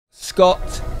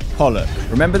Scott Pollock.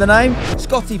 Remember the name?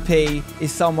 Scotty P is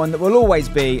someone that will always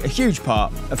be a huge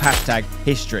part of hashtag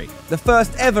history. The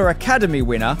first ever Academy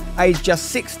winner, aged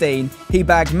just 16, he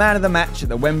bagged man of the match at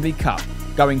the Wembley Cup,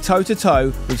 going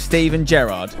toe-to-toe with Steven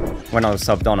Gerrard. When I was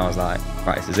subbed on, I was like,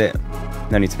 right, this is it.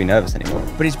 No need to be nervous anymore.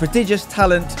 But his prodigious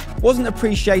talent wasn't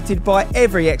appreciated by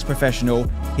every ex-professional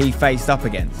he faced up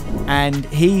against. And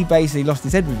he basically lost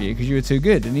his head with you because you were too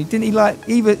good. And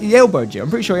he elbowed you. I'm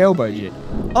pretty sure he elbowed you.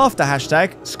 After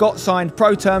hashtag, Scott signed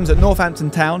pro terms at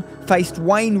Northampton Town, faced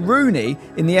Wayne Rooney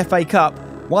in the FA Cup,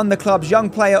 won the club's Young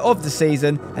Player of the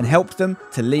Season and helped them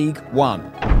to League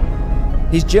One.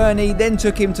 His journey then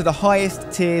took him to the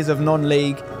highest tiers of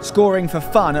non-league, scoring for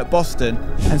fun at Boston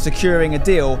and securing a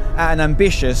deal at an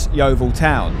ambitious Yeovil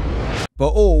town.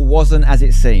 But all wasn't as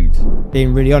it seemed.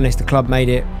 Being really honest, the club made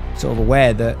it sort of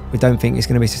aware that we don't think it's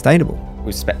going to be sustainable.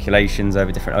 With speculations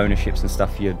over different ownerships and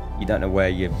stuff, you don't know where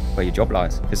your job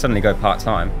lies. If you suddenly go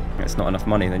part-time and it's not enough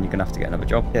money, then you're going to have to get another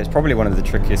job. Yeah, it's probably one of the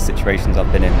trickiest situations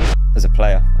I've been in as a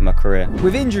player in my career.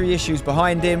 With injury issues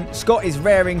behind him, Scott is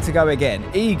raring to go again,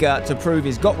 eager to prove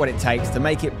he's got what it takes to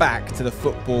make it back to the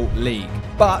Football League.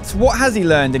 But what has he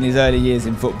learned in his early years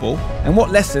in football? And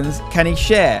what lessons can he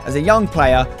share as a young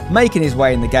player making his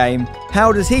way in the game?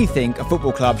 How does he think a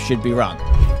football club should be run?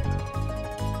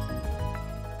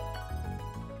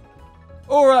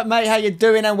 All right, mate, how you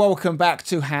doing? And welcome back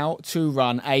to How to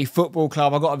Run a Football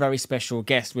Club. I've got a very special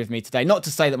guest with me today. Not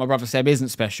to say that my brother Seb isn't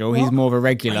special. What? He's more of a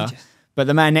regular. But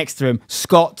the man next to him,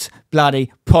 Scott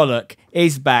bloody Pollock,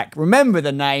 is back. Remember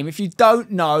the name. If you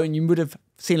don't know, and you would have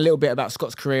seen a little bit about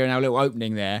Scott's career and our little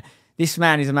opening there, this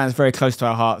man is a man that's very close to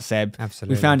our hearts, Seb.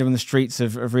 Absolutely. We found him on the streets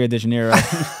of Rio de Janeiro.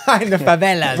 In the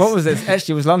favelas. What was it?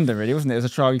 Actually, it was London, really, wasn't it? It was a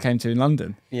trial you came to in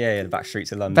London. Yeah, the back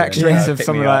streets of London. Back streets of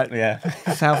somewhere like yeah.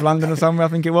 South London or somewhere, I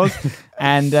think it was.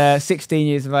 And 16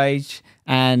 years of age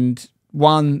and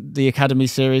won the Academy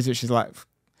Series, which is like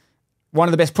one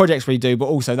of the best projects we do, but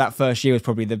also that first year was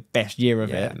probably the best year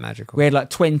of it. Magical. We had like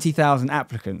 20,000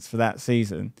 applicants for that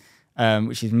season.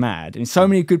 Which is mad. And so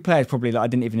many good players probably that I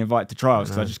didn't even invite to trials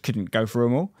because I just couldn't go through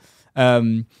them all.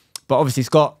 But obviously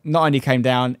Scott not only came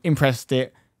down, impressed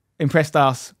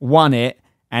us, won it,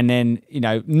 and then, you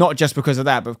know, not just because of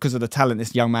that, but because of the talent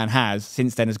this young man has,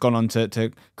 since then has gone on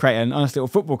to create a nice little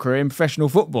football career in professional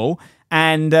football.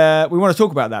 And we want to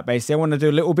talk about that, basically. I want to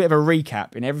do a little bit of a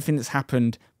recap in everything that's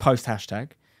happened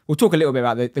post-hashtag. We'll talk a little bit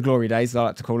about the glory days, as I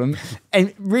like to call them,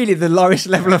 and really the lowest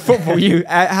level of football you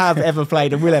have ever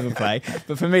played and will ever play.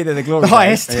 But for me, they're the glory days.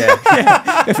 Highest. Yeah.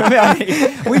 Yeah. For me, I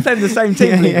mean, we played in the same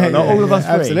team, all of us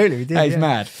three. Absolutely, we did. It's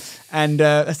mad. And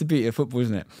that's the beauty of football,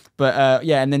 isn't it? But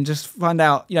yeah, and then just find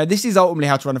out, you know, this is ultimately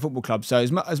how to run a football club. So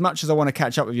as much as I want to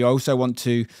catch up with you, I also want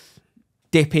to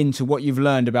dip into what you've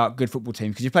learned about good football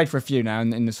teams, because you've played for a few now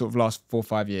in the sort of last 4 or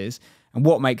 5 years. And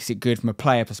what makes it good from a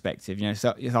player perspective? You know,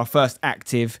 so it's our first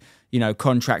active, you know,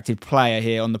 contracted player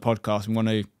here on the podcast. We want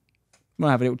to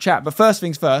have a little chat. But first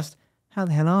things first, how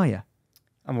the hell are you?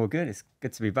 I'm all good. It's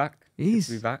good to be back. It is.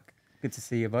 Good to be back. Good to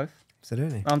see you both.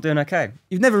 Absolutely. I'm doing okay.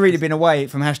 You've never really been away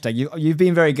from hashtag. You've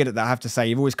been very good at that, I have to say.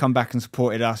 You've always come back and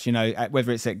supported us, you know,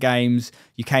 whether it's at games.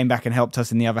 You came back and helped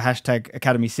us in the other hashtag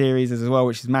Academy series as well,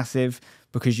 which is massive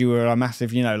because you were a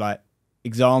massive, you know, like,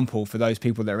 example for those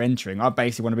people that are entering. I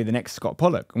basically want to be the next Scott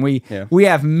Pollock, and we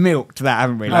have milked that,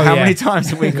 haven't we? Like, how many times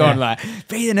have we gone like,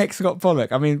 be the next Scott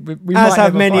Pollock? I mean, we as might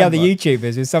have many other one.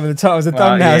 YouTubers with some of the titles and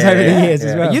thumbnails over the years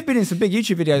as well. And you've been in some big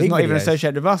YouTube videos, not even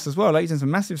associated with us as well. Like, you've done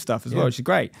some massive stuff as well, which is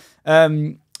great.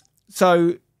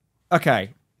 So,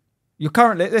 okay, you're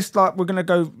currently, we're going to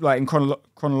go like in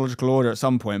chronological order at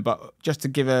some point, but just to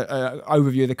give a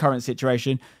overview of the current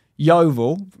situation.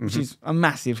 Yeovil, which is a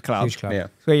massive club. Huge club. Yeah.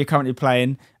 Where you're currently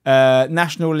playing.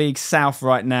 National League South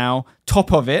right now.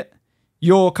 Top of it.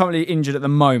 You're currently injured at the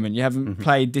moment. You haven't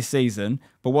played this season.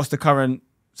 But what's the current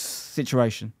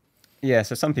situation? Yeah,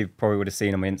 so some people probably would have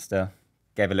seen on my Insta.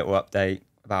 Gave a little update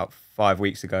about 5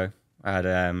 weeks ago. I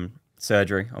had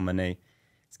surgery on my knee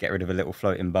to get rid of a little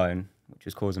floating bone, which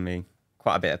was causing me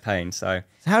quite a bit of pain. So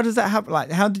how does that happen?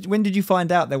 Like, when did you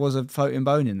find out there was a floating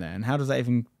bone in there? And how does that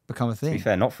even become a thing? To be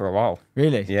fair, not for a while.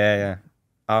 Really? Yeah.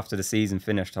 After the season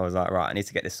finished, I was like, right, I need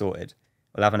to get this sorted.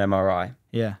 We'll have an MRI.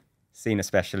 Yeah. Seen a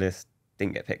specialist,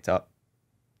 didn't get picked up.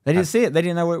 They didn't see it? They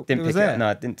didn't know it was there?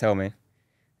 No, didn't tell me.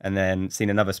 And then seen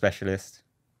another specialist,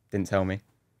 didn't tell me.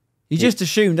 You just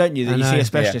assume, don't you, that you see a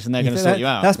specialist and they're going to sort you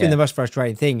out? That's been the most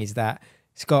frustrating thing, is that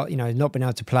Scott, you know, not been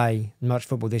able to play much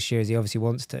football this year as he obviously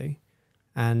wants to.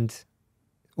 And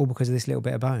all because of this little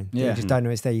bit of bone. Yeah. You just don't know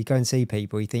it's there. You go and see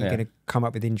people, you think you're going to come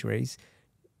up with injuries.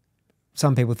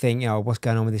 some people think, what's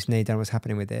going on with this knee? Don't know what's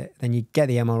happening with it. Then you get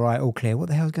the MRI all clear. What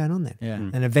the hell's going on then? Yeah.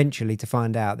 And eventually to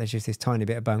find out there's just this tiny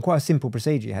bit of bone. Quite a simple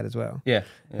procedure you had as well. Yeah.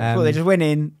 Well, they just went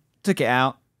in, took it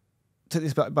out, took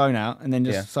this bone out, and then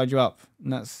just sewed you up.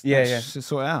 And that's just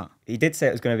sort it out. He did say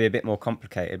it was going to be a bit more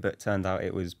complicated, but it turned out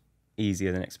it was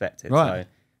easier than expected. Right. So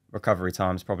recovery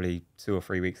time's probably 2 or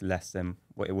 3 weeks less than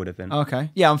what it would have been. Okay.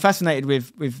 Yeah, I'm fascinated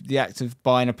with the act of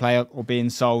buying a player or being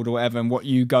sold or whatever, and what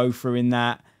you go through in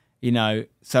that.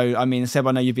 So I mean, Seb,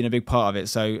 I know you've been a big part of it.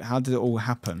 So how did it all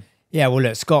happen? Yeah, well,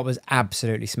 look, Scott was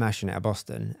absolutely smashing it at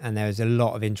Boston, and there was a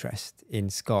lot of interest in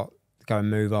Scott to go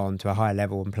and move on to a higher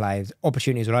level and play. There's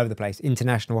opportunities all over the place,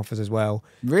 international offers as well.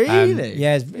 Really?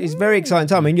 Yeah, it's a very exciting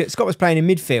time. I mean, Scott was playing in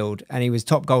midfield, and he was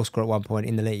top goal scorer at one point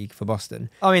in the league for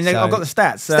Boston. I mean, I've got the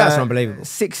stats. Stats are unbelievable.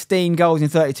 16 goals in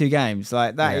 32 games.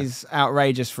 Like, that is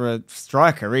outrageous for a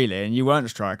striker, really, and you weren't a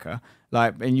striker.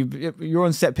 Like, and you're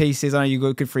on set pieces. I know you got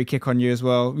a good free kick on you as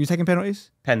well. Were you taking penalties?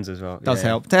 Pens as well. Does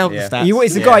help. To help the stats.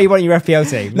 It's the guy you want in your FPL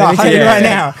team. Let me tell you right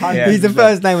now. He's the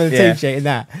first name on the team sheet in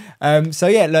that. So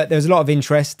yeah, look, there was a lot of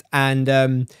interest, and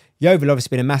Yeovil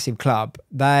obviously been a massive club.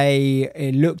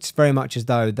 It looked very much as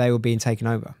though they were being taken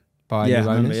over by new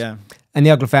owners. And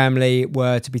the Ugler family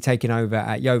were to be taken over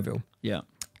at Yeovil. Yeah.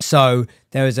 So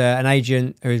there was an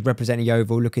agent who was representing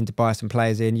Yeovil looking to buy some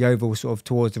players in. Yeovil sort of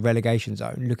towards the relegation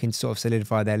zone, looking to sort of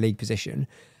solidify their league position.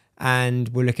 And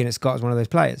we're looking at Scott as one of those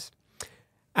players.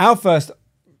 Our first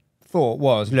thought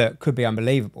was, look, could be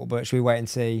unbelievable, but should we wait and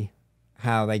see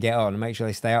how they get on and make sure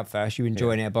they stay up first? You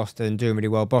enjoying it at Boston, doing really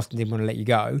well. Boston didn't want to let you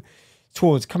go.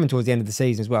 Coming towards the end of the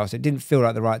season as well, so it didn't feel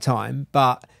like the right time.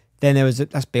 But then there was,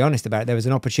 let's be honest about it, there was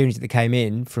an opportunity that came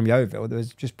in from Yeovil. There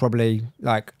was just probably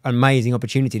like an amazing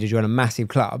opportunity to join a massive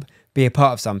club, be a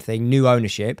part of something, new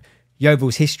ownership.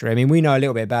 Yeovil's history, I mean, we know a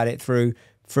little bit about it through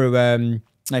Nathan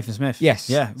Smith. Yes.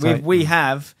 Yeah. So, we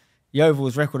have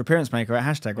Yeovil's record appearance maker at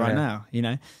hashtag right now,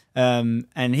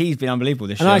 and he's been unbelievable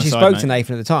this year. And I actually spoke to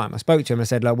Nathan at the time. I spoke to him and I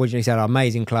said, like, what did you say?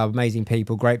 Amazing club, amazing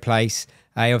people, great place.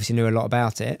 He obviously knew a lot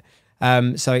about it.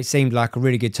 So it seemed like a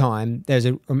really good time. There's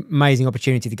an amazing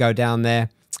opportunity to go down there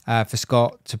for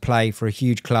Scott to play for a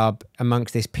huge club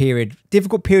amongst this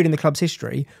difficult period in the club's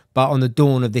history, but on the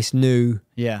dawn of this new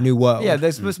world. Yeah,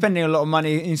 we're spending a lot of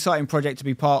money, exciting project to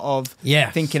be part of. Yeah,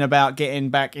 thinking about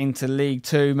getting back into League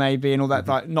Two maybe and all that.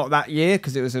 Like, not that year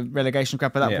because it was a relegation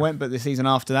crap at that point, but the season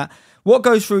after that. What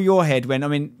goes through your head when, I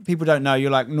mean, people don't know,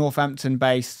 you're like Northampton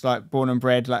based, like born and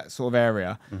bred, like sort of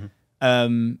area.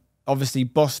 Obviously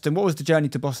Boston. What was the journey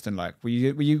to Boston like?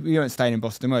 You weren't staying in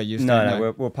Boston, were you?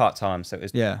 No, we're part time, so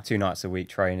it was 2 nights a week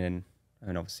training,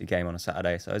 and obviously game on a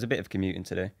Saturday. So it was a bit of commuting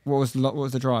to do. What was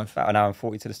the drive? About an hour and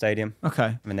 40 to the stadium. Okay.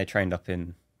 I mean, they trained up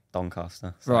in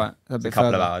Doncaster. So right, a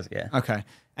couple of hours. Yeah. Okay.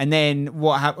 And then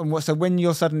what happened? So when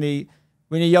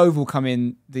when Yeovil come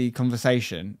in the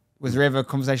conversation, was there ever a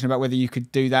conversation about whether you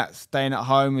could do that staying at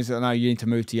home? Is it no? You need to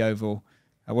move to Yeovil.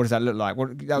 What does that look like? That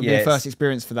would be the first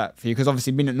experience for you, because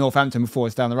obviously been at Northampton before,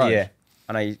 it's down the road. Yeah,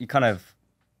 I know you kind of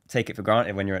take it for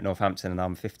granted when you're at Northampton, and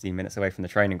I'm 15 minutes away from the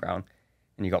training ground,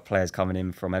 and you got players coming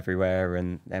in from everywhere,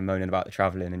 and they're moaning about the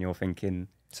travelling, and you're thinking,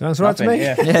 sounds right to me.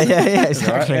 Yeah,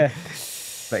 exactly. Right,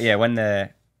 But yeah, when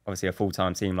they're obviously a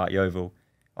full-time team like Yeovil,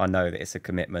 I know that it's a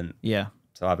commitment. Yeah.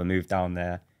 So either move down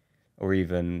there, or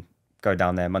even go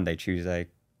down there Monday, Tuesday,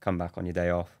 come back on your day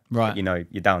off. Right. But,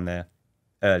 you're down there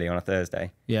early on a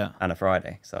Thursday and a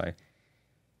Friday. So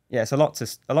yeah, it's a lot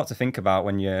to think about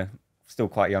when you're still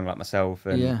quite young like myself,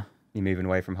 and you're moving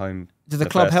away from home. Does the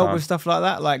club help with stuff like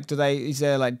that? Like, is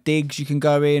there like digs you can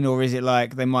go in, or is it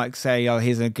like they might say, oh,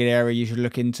 here's a good area you should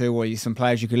look into, or some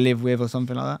players you could live with or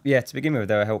something like that? Yeah, to begin with,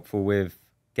 they were helpful with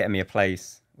getting me a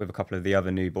place with a couple of the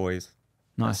other new boys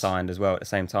that signed as well at the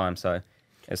same time. So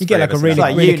you get like a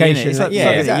relocation. It's like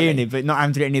uni, but not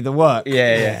having to do any of the work.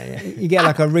 Yeah. You get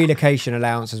like a relocation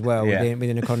allowance as well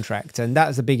within a contract, and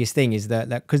that's the biggest thing, is that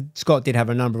because Scott did have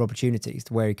a number of opportunities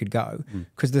to where he could go,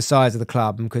 because of the size of the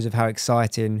club and because of how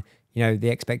exciting the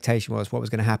expectation was, what was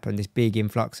going to happen, this big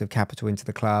influx of capital into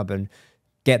the club and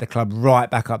get the club right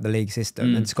back up the league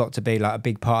system, and Scott to be like a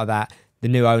big part of that. The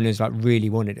new owners like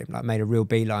really wanted him, like made a real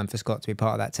beeline for Scott to be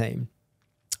part of that team.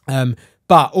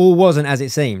 But all wasn't as it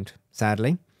seemed,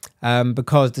 sadly,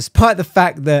 because despite the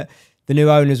fact that the new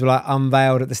owners were like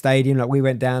unveiled at the stadium, like we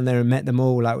went down there and met them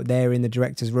all, like there in the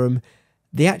director's room,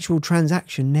 the actual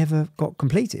transaction never got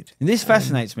completed. And this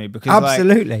fascinates me because,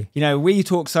 absolutely, we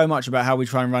talk so much about how we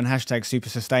try and run hashtag super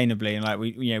sustainably, and like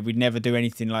we'd never do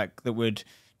anything like that would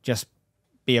just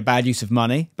be a bad use of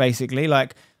money, basically.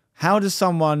 Like, how does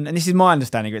someone, and this is my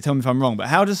understanding of it, tell me if I'm wrong, but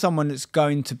how does someone that's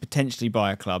going to potentially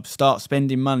buy a club start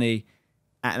spending money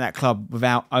at that club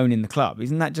without owning the club?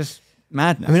 Isn't that just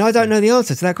madness. I mean, I don't know the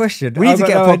answer to that question. We need to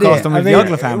get a podcast on with the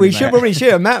Ugler family. We probably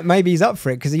should. Matt, maybe he's up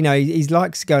for it because, you know, he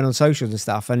likes going on socials and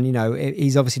stuff. And, you know,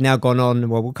 he's obviously now gone on.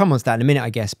 Well, we'll come on to that in a minute, I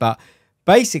guess. But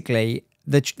basically,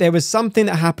 there was something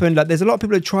that happened. Like, there's a lot of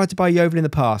people that tried to buy Yeovil in the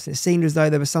past. It seemed as though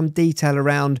there was some detail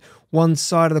around one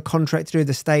side of the contract to do with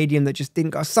the stadium that just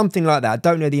didn't go, something like that. I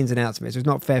don't know the ins and outs of it, so it's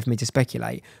not fair for me to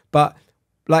speculate. But,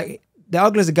 like, the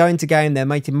Uglers are going to game. They're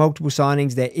making multiple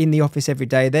signings. They're in the office every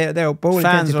day. They're balling.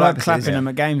 Fans are like clapping them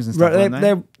at games and stuff.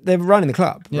 Right, they're running the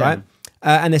club, right?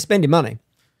 And they're spending money.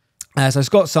 So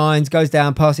Scott signs, goes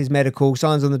down, passes medical,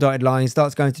 signs on the dotted line,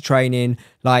 starts going to training.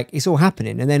 Like, it's all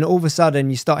happening. And then all of a sudden,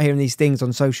 you start hearing these things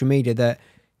on social media that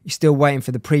you're still waiting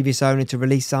for the previous owner to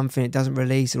release something. It doesn't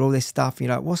release, and all this stuff. And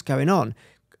you're like, what's going on?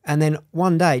 And then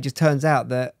one day, it just turns out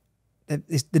that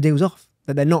the deal's off,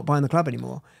 that they're not buying the club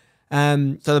anymore.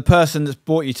 So the person that's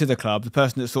brought you to the club, the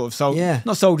person that sort of sold,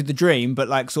 not sold you the dream, but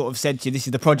like sort of said to you, this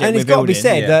is the project and we're building. And it's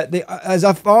got to be said that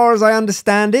as far as I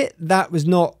understand it, that was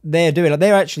not their doing. Like,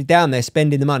 they're actually down there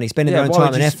spending the money, spending their own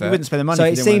time and effort. You wouldn't spend the money. So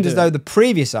it seemed as though the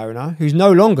previous owner, who's no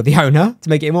longer the owner, to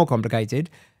make it more complicated,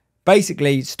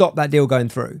 basically stopped that deal going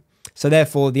through. So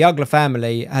therefore, the Ugler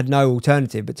family had no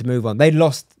alternative but to move on. They'd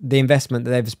lost the investment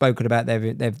that they've spoken about,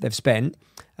 they've spent,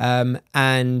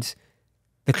 and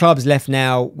the club's left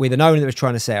now with an owner that was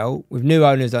trying to sell, with new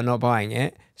owners that are not buying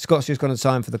it. Scott's just gone and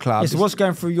signed for the club. Yeah, so what's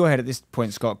going through your head at this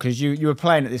point, Scott? Because you were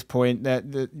playing at this point,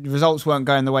 the results weren't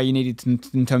going the way you needed to,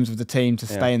 in terms of the team to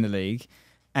stay in the league,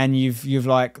 and you've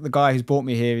like, the guy who's brought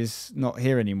me here is not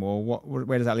here anymore.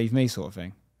 Where does that leave me, sort of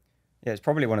thing? Yeah, it's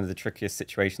probably one of the trickiest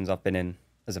situations I've been in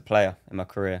as a player in my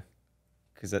career,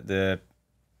 because at the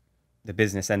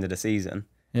business end of the season,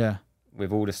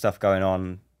 with all the stuff going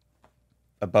on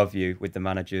above you with the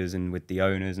managers and with the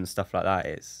owners and stuff like that,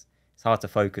 it's hard to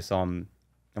focus on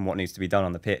what needs to be done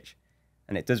on the pitch,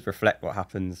 and it does reflect what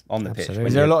happens on the pitch.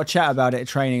 Is there a lot of chat about it at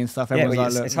training and stuff?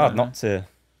 Everyone's it's hard not to.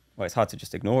 Well, it's hard to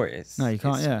just ignore it. No, you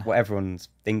can't. It's what everyone's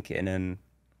thinking, and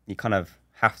you kind of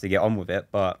have to get on with it.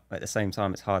 But at the same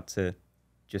time, it's hard to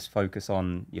just focus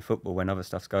on your football when other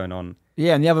stuff's going on.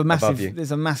 Yeah, and the other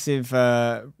there's a massive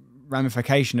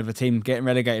ramification of a team getting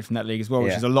relegated from that league as well,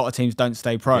 which is a lot of teams don't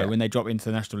stay pro when they drop into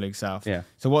the National League South. Yeah.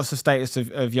 So what's the status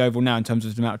of Yeovil now in terms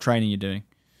of the amount of training you're doing?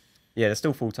 Yeah, they're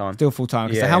still full-time. Still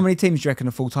full-time. Yeah. So how many teams do you reckon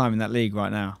are full-time in that league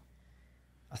right now?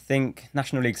 I think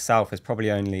National League South is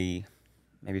probably only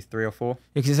maybe 3 or 4. Yeah,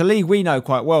 because it's a league we know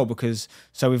quite well, because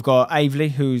we've got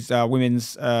Aveley, who's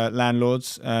women's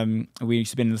landlords. We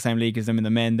used to be in the same league as them in the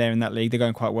men. They're in that league. They're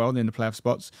going quite well. They're in the playoff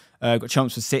spots. Got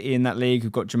Chelmsford City in that league.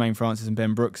 We've got Jermaine Francis and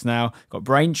Ben Brooks now. Got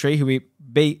Braintree, who we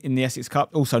beat in the Essex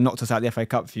Cup. Also knocked us out of the FA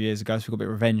Cup a few years ago, so we've got a bit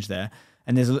of revenge there.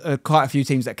 And there's quite a few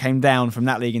teams that came down from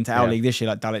that league into our league this year,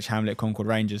 like Dulwich Hamlet, Concord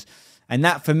Rangers. And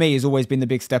that, for me, has always been the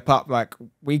big step up. Like,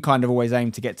 we kind of always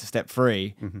aim to get to step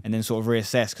 3 and then sort of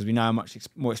reassess, because we know how much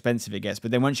more expensive it gets.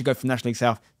 But then once you go from National League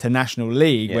South to National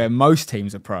League, where most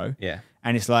teams are pro,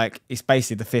 and it's like, it's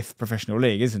basically the 5th professional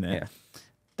league, isn't it? Yeah.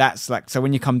 That's like, so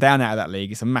when you come down out of that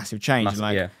league, it's a massive change.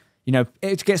 You know,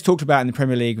 it gets talked about in the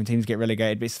Premier League when teams get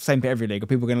relegated, but it's the same for every league. Are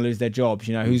people going to lose their jobs?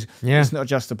 You know, it's not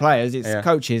just the players, it's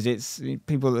coaches, it's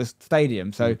people at the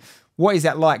stadium. So what is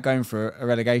that like going for a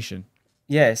relegation?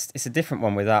 Yeah, it's a different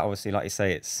one with that. Obviously, like you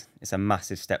say, it's a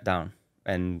massive step down.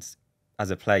 And as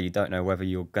a player, you don't know whether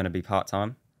you're going to be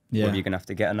part-time, whether you're going to have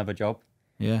to get another job.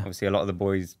 Yeah. Obviously, a lot of the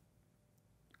boys'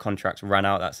 contracts ran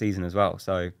out that season as well.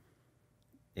 So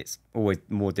it's always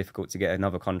more difficult to get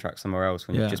another contract somewhere else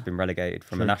when you've just been relegated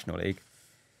from a National League.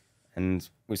 And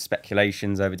with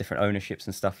speculations over different ownerships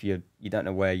and stuff, you don't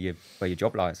know where your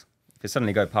job lies. If you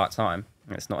suddenly go part-time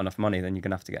and it's not enough money, then you're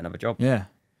going to have to get another job. Yeah.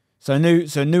 So a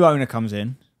new owner comes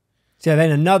in. So then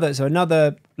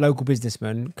another local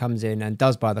businessman comes in and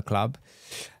does buy the club.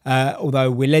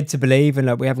 Although we're led to believe,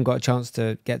 and we haven't got a chance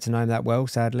to get to know him that well,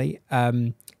 sadly,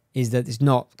 is that it's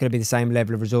not going to be the same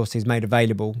level of resources made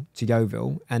available to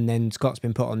Yeovil. And then Scott's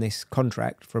been put on this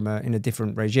contract in a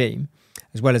different regime,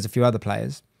 as well as a few other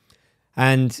players.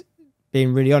 And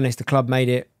being really honest, the club made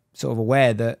it sort of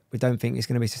aware that we don't think it's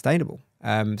going to be sustainable.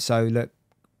 So look,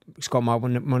 Scott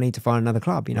might need to find another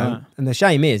club, you know. Right. And the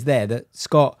shame is that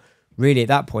Scott really at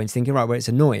that point is thinking, right, well, it's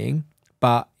annoying,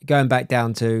 but going back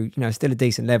down to, you know, still a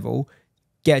decent level,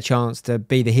 get a chance to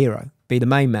be the hero, be the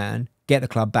main man, get the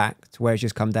club back to where it's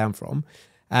just come down from.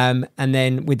 And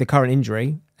then with the current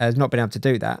injury, has not been able to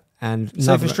do that. And it's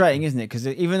so frustrating, isn't it? Because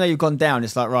even though you've gone down,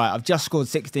 it's like, right, I've just scored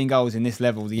 16 goals in this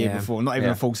level the year before, not even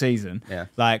a full season. Yeah.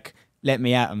 Like, let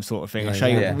me at them sort of thing. I'll show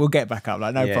you. We'll get back up.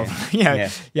 Like, no problem.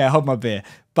 Hold my beer.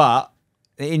 But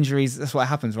the injuries, that's what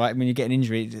happens, right? When you get an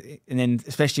injury, and then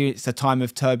especially it's a time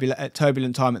of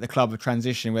turbulent time at the club of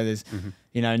transition, where there's,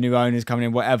 you know, new owners coming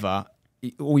in, whatever.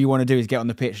 All you want to do is get on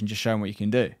the pitch and just show them what you can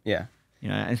do. Yeah. You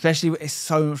know, and especially it's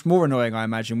so much more annoying, I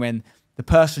imagine, when the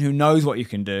person who knows what you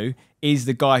can do is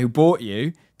the guy who bought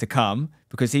you to come,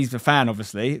 because he's the fan,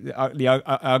 obviously, the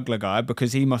ugly guy,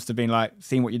 because he must have been like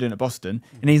seeing what you're doing at Boston,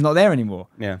 and he's not there anymore.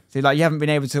 Yeah. So like you haven't been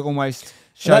able to almost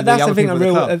show that's the the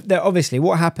thing. Obviously,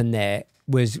 What happened there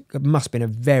must have been a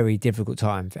very difficult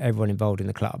time for everyone involved in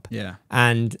the club. Yeah.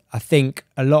 And I think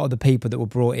a lot of the people that were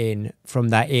brought in from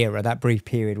that era, that brief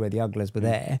period where the Uglers were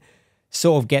there,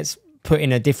 sort of gets put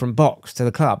in a different box to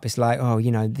the club. It's like, oh,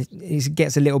 you know, it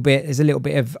gets there's a little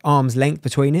bit of arm's length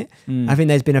between it. I think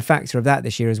there's been a factor of that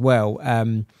this year as well.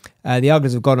 The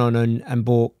Uglers have gone on and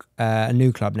bought a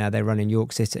new club now. They run in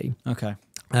York City. Okay.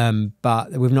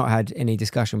 But we've not had any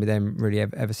discussion with them really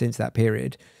ever since that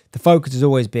period. The focus has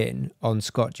always been on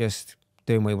Scott just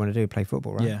doing what you want to do, play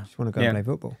football, right? Yeah. Just want to go and play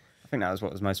football. I think that was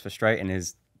what was most frustrating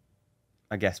is,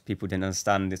 I guess people didn't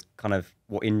understand this kind of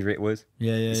what injury it was.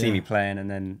 Yeah, yeah. You see me playing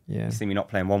and then you see me not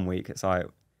playing 1 week. It's like,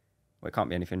 well, it can't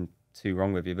be anything too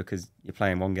wrong with you because you're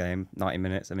playing one game, 90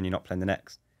 minutes, and then you're not playing the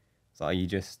next. So are you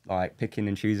just like picking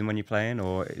and choosing when you're playing,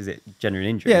 or is it genuine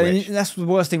injury? Yeah, that's the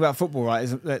worst thing about football, right?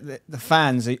 Is that the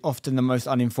fans are often the most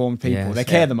uninformed people. Yes. They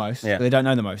care the most, Yeah. but they don't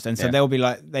know the most, and so they'll be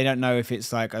like, they don't know if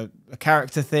it's like a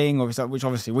character thing, or if it's like, which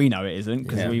obviously we know it isn't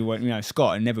because we won't, you know,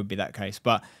 Scott, and never would be that case,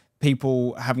 but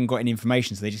people haven't got any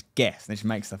information, so they just guess, they just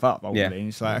make stuff up ultimately. And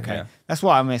it's like, okay, that's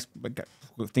why I miss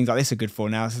things like this are good for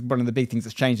now. This is one of the big things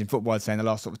that's changed in football, I'd say, in the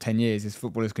last sort of 10 years is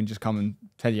footballers can just come and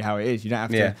tell you how it is. You don't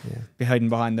have to be hiding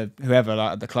behind whoever,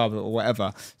 like at the club or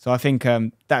whatever. So I think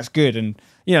that's good. And,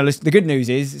 you know, the good news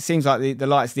is it seems like the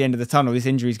light's at the end of the tunnel. This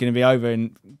injury is going to be over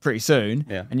pretty soon,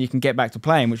 and you can get back to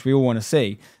playing, which we all want to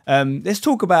see. Let's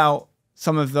talk about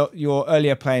some of your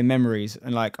earlier playing memories.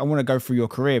 And like, I want to go through your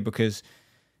career because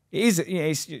it is, you know,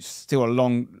 it's still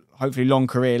a hopefully long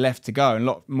career left to go and a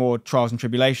lot more trials and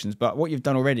tribulations. But what you've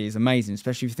done already is amazing,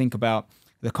 especially if you think about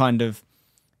the kind of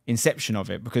inception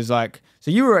of it. Because like, so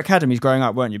you were at academies growing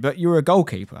up, weren't you? But you were a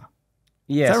goalkeeper.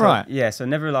 Yeah. Is that right? Yeah. So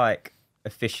never like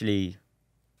officially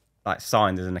like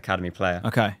signed as an academy player.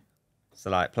 Okay. So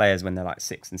like players when they're like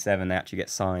 6 and 7, they actually get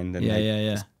signed and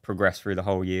just progress through the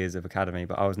whole years of academy.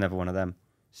 But I was never one of them.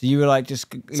 So you were like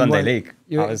just Sunday League.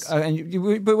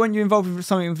 But weren't you involved with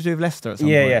something to do with Leicester at some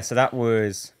point? Yeah. So that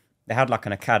was, they had like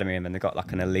an academy and then they got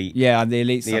like an elite. Yeah, the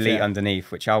elite The stuff, elite underneath,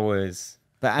 which I was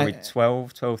probably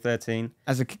 12, 13.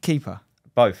 As a keeper?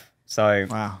 Both. So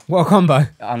wow. What a combo.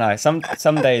 I know. Some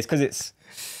days, because it's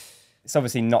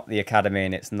obviously not the academy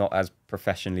and it's not as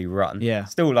professionally run. Yeah.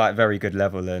 Still like very good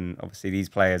level, and obviously these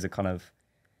players have kind of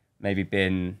maybe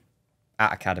been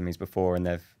at academies before and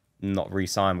they've not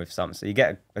re-signed with some. So you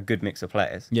get a good mix of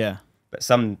players. Yeah. But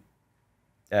some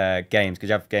games, because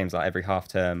you have games like every half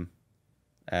term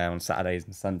on Saturdays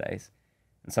and Sundays,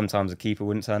 and sometimes the keeper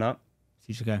wouldn't turn up.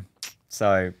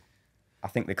 So I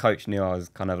think the coach knew I was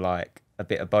kind of like a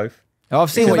bit of both. Oh, I've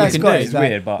seen what you can do. It's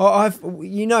weird, but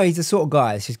you know, he's the sort of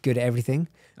guy that's just good at everything.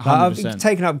 Like, I've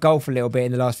taken up golf a little bit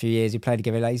in the last few years. We played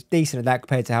together. Like, he's decent at that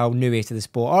compared to how new he is to the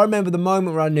sport. I remember the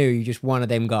moment where I knew you just one of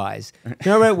them guys. Do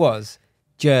you know where it was?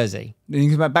 Jersey.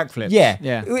 You about backflips? Yeah.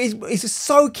 Yeah. It's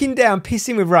soaking down,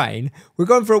 pissing with rain. We're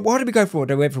going for why did we go for a walk?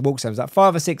 We went for a walk. So it was like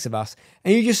 5 or 6 of us.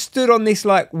 And you just stood on this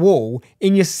like wall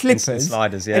in your slippers.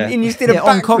 Sliders, And you did a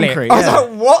on backflip. concrete. I was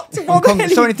like, what? What the hell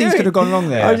So many things could have gone wrong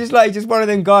there. I was just like, just one of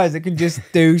them guys that can just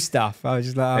do stuff. I was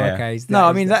just like, oh, okay. No,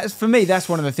 I mean, that's for me, that's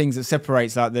one of the things that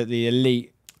separates like the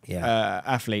elite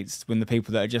athletes when the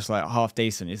people that are just like half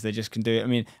decent is they just can do it. I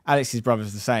mean, Alex's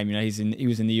brother's the same. You know, he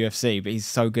was in the UFC, but he's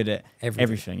so good at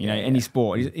everything. You know, any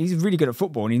sport. He's really good at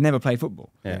football, and he's never played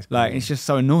football. Yeah, like it's just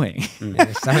so annoying.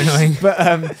 It's so annoying.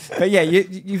 But yeah,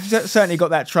 you've certainly got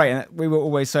that trait, and we were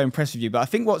always so impressed with you. But I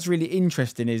think what's really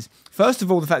interesting is, first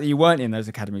of all, the fact that you weren't in those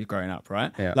academies growing up,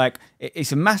 right? Yeah. Like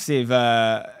it's a massive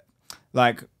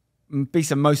be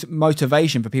some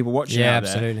motivation for people watching out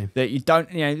there. Absolutely. That you don't,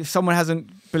 you know, if someone hasn't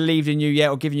believed in you yet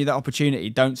or given you that opportunity,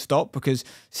 don't stop, because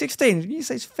 16, you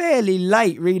say it's fairly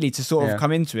late really to sort of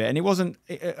come into it, and it wasn't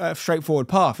a straightforward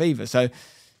path either. So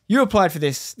you applied for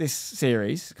this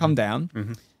series, Come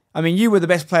Down. I mean, you were the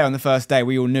best player on the first day.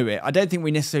 We all knew it. I don't think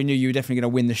we necessarily knew you were definitely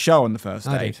going to win the show on the first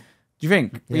day. Do you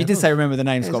think? Well, you did say remember the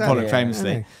name Scott Pollock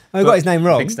famously. I got his name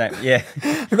wrong. Yeah.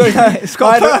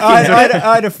 Scott Pollock.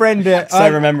 I had a friend.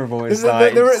 So memorable. It's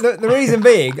like the reason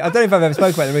being, I don't know if I've ever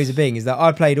spoken about the reason being, is that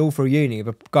I played all through uni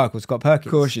with a guy called Scott Perkins.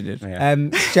 Of course you did.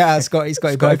 Shout out Scotty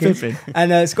Perkins.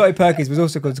 And Scotty Perkins was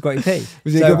also called Scotty P.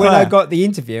 So when I got the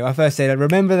interview, I first said, I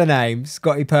remember the name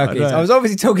Scotty Perkins. I was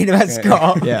obviously talking about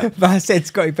Scott, but I said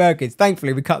Scotty Perkins.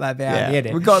 Thankfully, we cut that bit out of the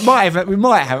edit. We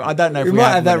might have. I don't know if we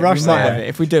might have that rush there.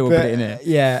 If we do, we'll put it in there.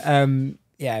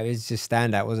 Yeah, it was just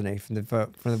standout, wasn't he? From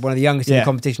one of the youngest in the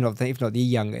competition, if not the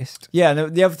youngest. Yeah,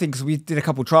 and the other thing, because we did a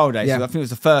couple of trial days, so I think it was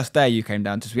the first day you came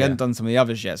down to, so we hadn't done some of the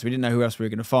others yet, so we didn't know who else we were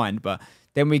going to find. But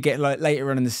then we get like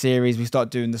later on in the series, we start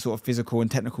doing the sort of physical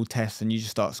and technical tests, and you just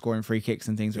start scoring free kicks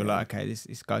and things. We're like, okay,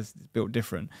 this guy's built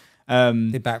different.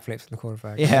 Did backflips in the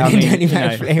quarterback. Yeah, I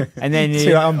mean, and then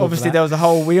obviously there was a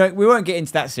whole. We won't get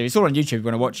into that series. It's all on YouTube. If you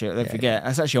want to watch it, don't forget.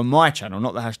 It's actually on my channel,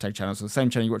 not the hashtag channel. So the same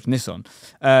channel you're watching this on,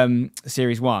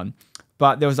 series 1.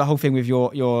 But there was a whole thing with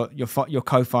your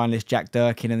co-finalist Jack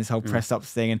Durkin and this whole press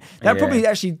ups thing, and that probably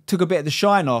actually took a bit of the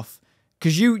shine off,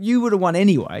 because you would have won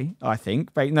anyway. I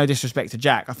think, but no disrespect to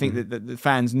Jack, I think that the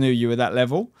fans knew you were that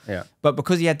level. Yeah. But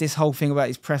because he had this whole thing about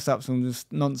his press ups and this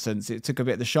nonsense, it took a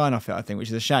bit of the shine off it. I think, which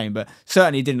is a shame, but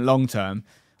certainly didn't long term.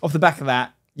 Off the back of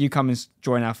that, you come and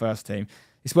join our first team.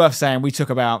 It's worth saying we took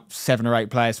about 7 or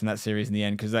 8 players from that series in the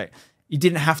end, because you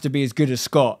didn't have to be as good as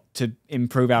Scott to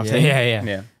improve our team.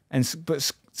 Yeah.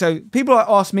 So people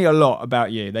ask me a lot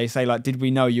about you. They say, like, did we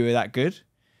know you were that good?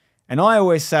 And I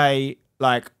always say,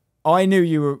 like, I knew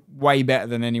you were way better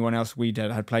than anyone else we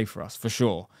had played for us, for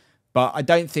sure. But I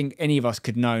don't think any of us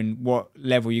could known what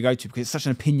level you go to, because it's such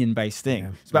an opinion-based thing.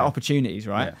 Yeah. It's about opportunities,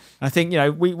 right? Yeah. And I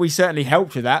think, we certainly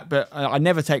helped with that, but I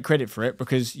never take credit for it,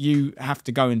 because you have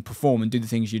to go and perform and do the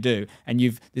things you do. And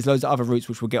there's loads of other routes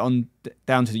which we'll get on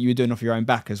down to that you were doing off your own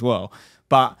back as well.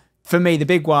 But for me, the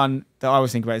big one that I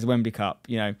always think about is the Wembley Cup.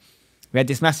 We had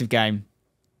this massive game,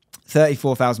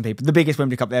 34,000 people, the biggest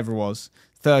Wembley Cup there ever was,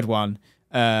 third one.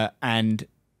 And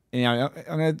I'm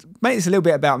going to make this a little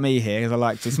bit about me here, because I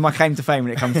like to. It's my claim to fame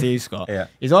when it comes to you, Scott.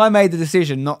 Is I made the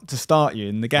decision not to start you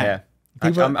in the game. Yeah.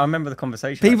 People, I remember the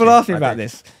conversation. People ask me about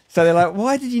this. So they're like,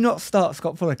 why did you not start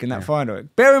Scott Pollock in that final?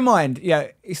 Bear in mind,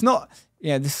 it's not,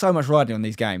 there's so much riding on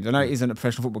these games. I know it isn't a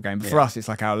professional football game, but for us, it's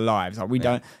like our lives. Like, we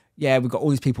don't, we've got all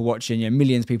these people watching,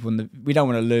 millions of people, we don't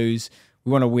want to lose.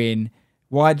 We want to win.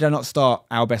 Why did I not start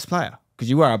our best player? Because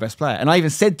you were our best player. And I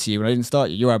even said to you when I didn't start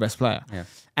you, you're our best player. Yeah.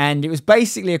 And it was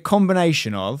basically a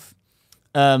combination of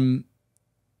people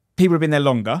have been there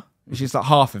longer, which is like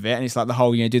half of it. And it's like the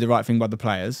whole, do the right thing by the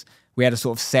players. We had a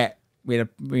sort of set, we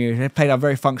had played our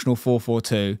very functional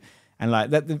 4-4-2. And like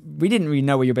that, we didn't really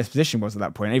know where your best position was at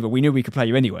that point either. We knew we could play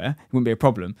you anywhere. It wouldn't be a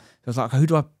problem. So I was like, who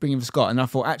do I bring in for Scott? And I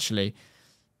thought, actually,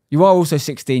 you are also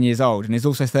 16 years old, and there's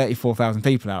also 34,000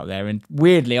 people out there. And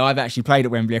weirdly, I've actually played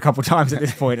at Wembley a couple of times at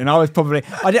this point, and I was probably,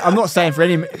 I'm not saying for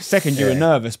any second you were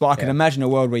nervous, but I can imagine a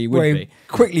world where you would be.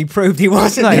 Quickly proved he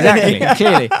wasn't. No, exactly,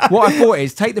 clearly. What I thought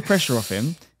is, take the pressure off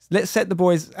him, let's set the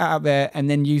boys out there, and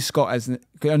then use Scott as,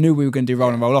 because I knew we were going to do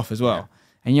roll and roll off as well.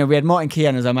 And we had Martin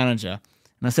Keown as our manager,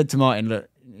 and I said to Martin, look,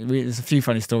 there's a few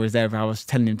funny stories there where I was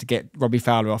telling him to get Robbie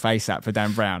Fowler off ASAP for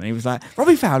Dan Brown. And he was like,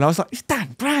 Robbie Fowler? I was like, it's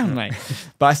Dan Brown, mate.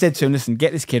 But I said to him, listen,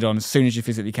 get this kid on as soon as you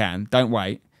physically can. Don't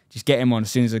wait. Just get him on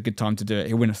as soon as there's a good time to do it.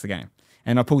 He'll win us the game.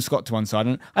 And I pulled Scott to one side.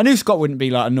 And I knew Scott wouldn't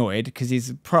be like annoyed, because he's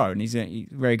a pro and he's a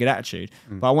very good attitude.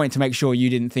 But I wanted to make sure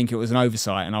you didn't think it was an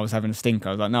oversight and I was having a stinker.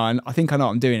 I was like, no, I think I know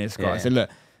what I'm doing here, Scott. I said,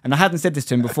 look, and I hadn't said this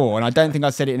to him before, and I don't think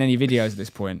I'd said it in any videos at this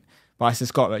point. But I said,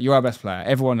 Scott, look, you're our best player.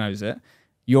 Everyone knows it.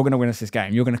 You're going to win us this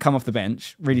game. You're going to come off the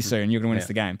bench really soon. You're going to win us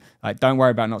the game. Like, don't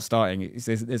worry about not starting.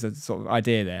 There's a sort of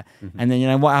idea there. And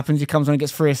then, what happens? He comes on and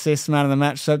gets 3 assists, man of the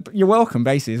match. So you're welcome,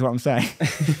 basically, is what I'm saying.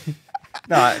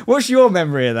 No, what's your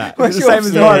memory of that? What's the same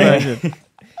as my version?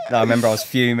 No, I remember I was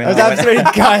fuming. I was absolutely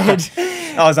gutted.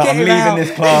 I was like, I'm leaving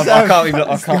this club. I can't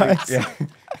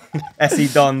even. SE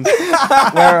Dons.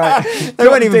 Where are they?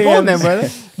 Weren't even born then, were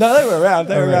they? No, they were around.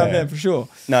 They were around there for sure.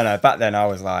 No. Back then, I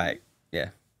was like,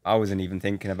 I wasn't even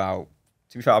thinking about.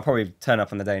 To be fair, I'll probably turn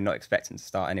up on the day not expecting to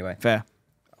start anyway. Fair.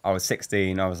 I was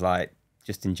 16. I was like,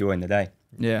 just enjoying the day.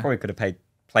 Yeah. Probably could have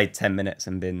played 10 minutes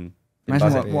and been.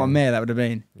 Imagine what a mare that would have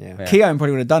been. Yeah. Keown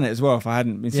probably would have done it as well if I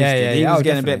hadn't insisted. He was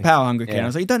getting a bit power hungry. I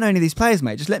was like, you don't know any of these players,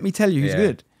 mate. Just let me tell you who's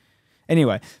good.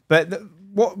 Anyway, but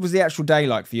what was the actual day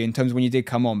like for you in terms of when you did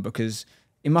come on? Because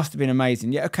it must have been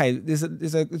amazing. Yeah, okay. There's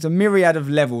a myriad of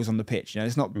levels on the pitch.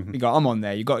 It's not. You got I'm on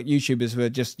there. You got YouTubers who are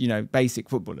just basic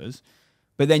footballers,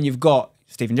 but then you've got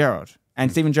Steven Gerrard, And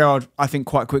Steven Gerrard, I think,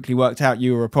 quite quickly worked out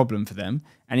you were a problem for them,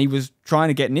 and he was trying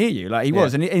to get near you, like he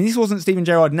was. And this wasn't Steven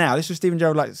Gerrard now. This was Steven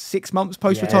Gerrard like 6 months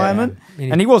post-retirement,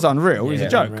 and he was unreal. He was a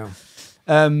joke.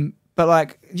 But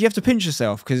like, you have to pinch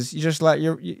yourself because you're just like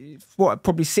what?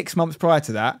 Probably 6 months prior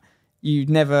to that, you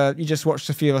just watched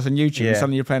a few of us on YouTube, and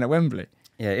suddenly you're playing at Wembley.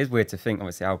 Yeah, it is weird to think,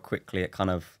 obviously, how quickly it kind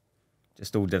of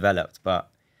just all developed. But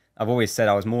I've always said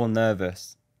I was more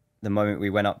nervous the moment we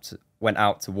went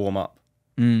out to warm up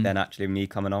than actually me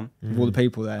coming on. With all the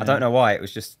people there. I don't know why. It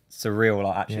was just surreal,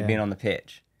 like actually being on the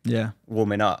pitch,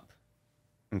 warming up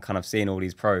and kind of seeing all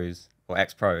these pros or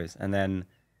ex-pros. And then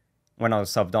when I was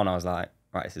subbed on, I was like,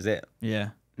 right, this is it. Yeah.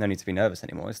 No need to be nervous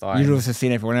anymore. It's like, you'd also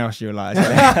seen everyone else. You were like,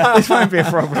 this won't be a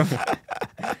problem.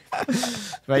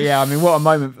 But yeah, I mean, what a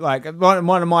moment. Like, one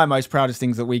of my most proudest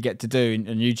things that we get to do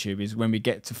on YouTube is when we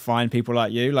get to find people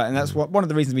like you. Like, and that's one of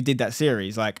the reasons we did that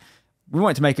series. Like, we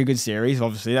wanted to make a good series.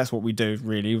 Obviously, that's what we do,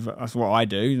 really. That's what I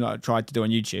do. Like, I tried to do on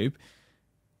YouTube.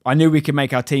 I knew we could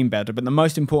make our team better, but the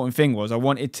most important thing was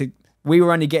we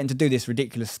were only getting to do this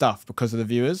ridiculous stuff because of the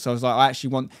viewers. So I was like,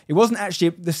 it wasn't actually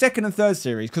the second and third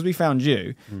series, because we found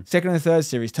you, second and third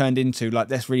series turned into like,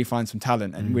 let's really find some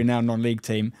talent, and we're now a non-league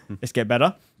team. Let's get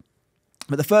better.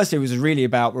 But the first series was really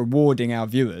about rewarding our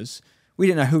viewers. We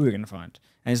didn't know who we were going to find.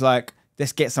 And it's like,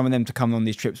 let's get some of them to come on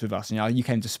these trips with us. And, you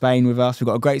came to Spain with us. We've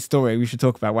got a great story. We should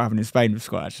talk about what happened in Spain with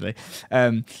Scott, actually. I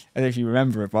don't know if you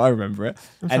remember it, but I remember it.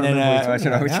 And then,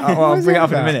 I'll bring it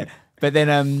up in a minute. But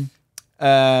then,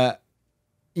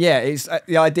 it's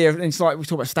the idea of, it's like we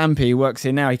talk about Stampy, who works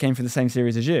here now. He came from the same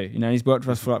series as you. He's worked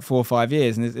for us for like 4 or 5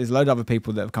 years, and there's a load of other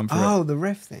people that have come through. Oh, the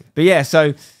ref thing. But yeah,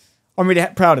 so I'm really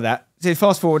proud of that. So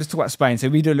fast forward, let's talk about Spain. So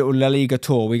we do a little La Liga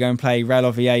tour. We go and play Real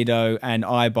Oviedo and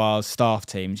Eibar's staff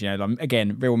teams.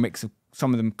 Again, real mix of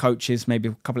some of them coaches, maybe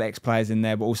a couple of ex-players in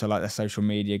there, but also like their social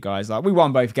media guys. Like, we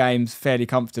won both games fairly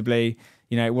comfortably.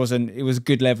 It was a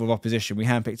good level of opposition. We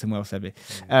handpicked them well, Sebi.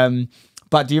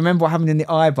 But do you remember what happened in the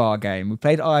Eibar game? We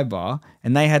played Eibar,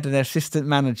 and they had their assistant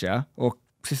manager or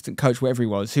assistant coach, whatever he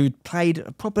was, who played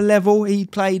a proper level. He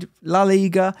played La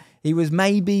Liga. He was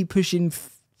maybe pushing,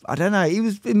 I don't know, he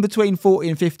was in between 40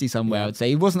 and 50 somewhere, I'd say.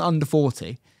 He wasn't under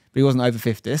 40, but he wasn't over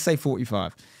 50. Let's say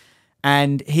 45.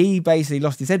 And he basically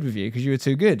lost his head with you because you were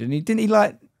too good. And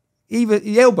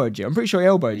he elbowed you. I'm pretty sure he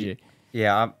elbowed you.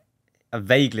 Yeah, I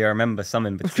vaguely remember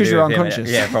something. Because you're unconscious.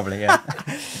 Yeah, probably, yeah.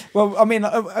 Well, I mean,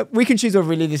 we can choose whether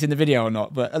we leave this in the video or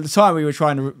not, but at the time we were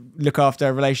trying to look after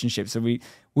our relationship, so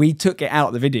we took it out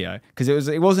of the video, because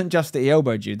it wasn't just that he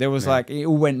elbowed you. There was like, it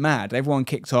all went mad. Everyone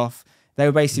kicked off. They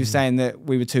were basically saying that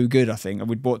we were too good, I think, and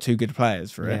we'd bought 2 good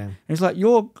players for it. And it's like,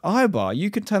 you're Eibar,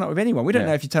 you can turn up with anyone. We don't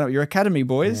know if you turn up with your academy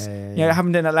boys. It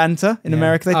happened in Atlanta, in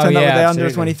America. They turned up with their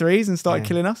under-23s and started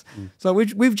killing us. So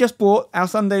we've just bought our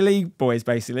Sunday League boys,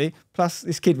 basically, plus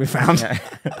this kid we found.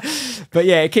 But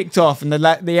yeah, it kicked off, and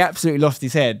they absolutely lost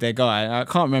his head, their guy. I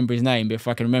can't remember his name, but if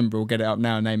I can remember, we'll get it up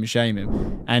now and name and shame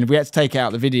him. And we had to take it out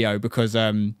of the video because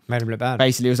made him look bad.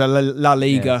 Basically, it was a La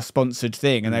Liga sponsored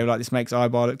thing, and they were like, this makes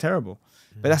Eibar look terrible.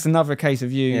 But that's another case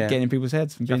of you getting in people's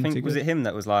heads from being too good. Was it him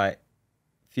that was like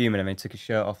fuming and then took his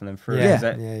shirt off and then threw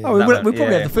it? Oh, we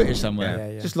probably have the footage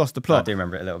somewhere. Just lost the plot. I do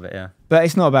remember it a little bit, But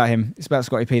it's not about him. It's about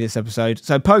Scotty P this episode.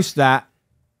 So post that,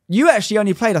 you actually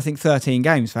only played, I think, 13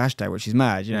 games for Hashtag, which is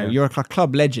mad. You're a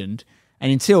club legend.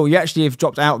 And until you actually have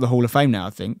dropped out of the Hall of Fame now,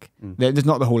 I think. There's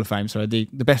not the Hall of Fame, sorry, the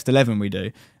best 11 we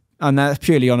do. And that's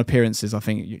purely on appearances. I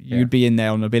think you'd be in there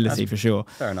on ability for sure.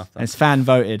 Fair enough. And it's fan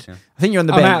voted. I think you're on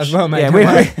the bench. I'm out as well, mate.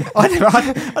 I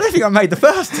don't think I made the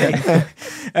first team.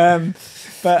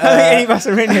 But I don't think any of us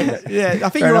are in it. I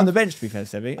think you're on the bench, to be fair,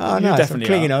 Sebi. Oh, no, definitely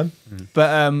clinging on.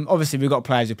 But obviously, we've got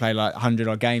players who play like 100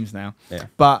 odd games now.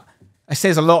 But it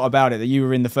says a lot about it that you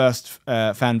were in the first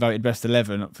fan voted best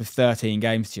 11 for 13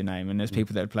 games to your name, and there's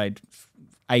people that had played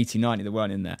 80, 90 that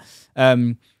weren't in there.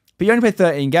 But you only played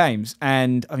 13 games,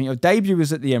 and I mean, your debut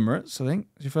was at the Emirates, I think,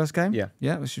 was your first game?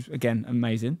 Yeah, which was, again,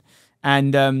 amazing.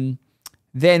 And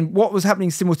then what was happening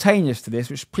simultaneous to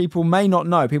this, which people may not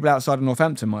know, people outside of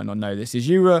Northampton might not know this, is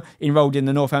you were enrolled in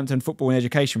the Northampton Football and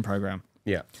Education Programme.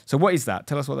 Yeah. So what is that?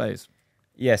 Tell us what that is.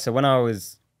 Yeah, so when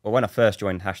I first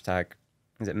joined Hashtag,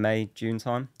 is it May, June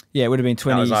time? Yeah, it would have been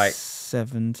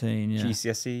 2017,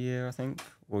 GCSE year, I think,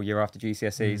 or year after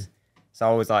GCSEs. So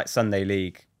I was like Sunday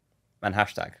League and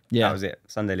Hashtag. That was it.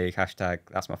 Sunday League, Hashtag,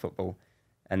 that's my football.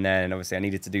 And then obviously I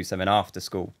needed to do something after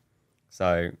school.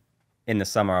 So in the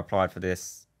summer I applied for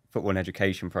this football and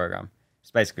education program.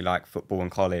 It's basically like football and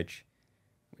college,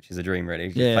 which is a dream really.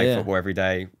 You play football every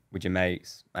day with your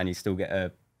mates and you still get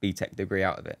a BTEC degree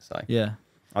out of it. So I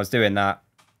was doing that,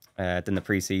 done the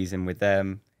pre-season with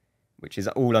them. which is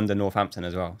all under Northampton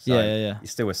as well. So yeah. you're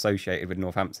still associated with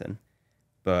Northampton,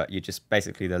 but you're just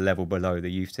basically the level below the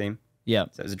youth team. Yeah.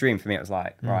 So it was a dream for me. It was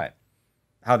like, right,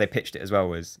 how they pitched it as well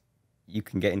was you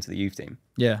can get into the youth team.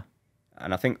 Yeah.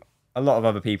 And I think a lot of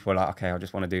other people are like, okay, I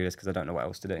just want to do this because I don't know what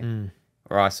else to do.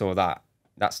 Where I saw that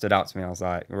stood out to me. I was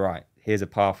like, right, here's a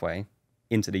pathway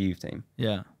into the youth team.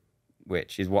 Yeah.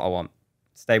 Which is what I want.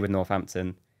 Stay with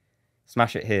Northampton,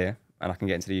 smash it here, and I can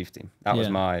get into the youth team. That was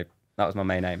my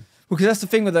main aim. Well, because that's the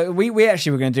thing with the, we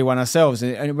actually were going to do one ourselves,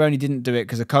 and we only didn't do it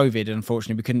because of COVID.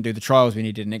 Unfortunately, we couldn't do the trials we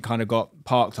needed, and it kind of got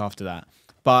parked after that.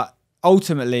 But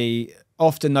ultimately,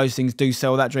 often those things do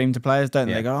sell that dream to players, don't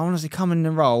they? They go, I want to come in and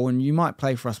enroll, and you might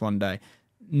play for us one day.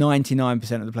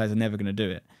 99% of the players are never going to do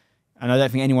it. And I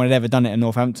don't think anyone had ever done it in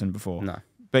Northampton before. No.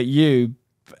 But you,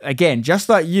 again, just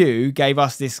like you gave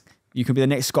us this, you could be the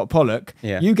next Scott Pollock,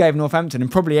 you gave Northampton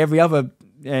and probably every other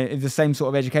the same sort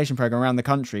of education program around the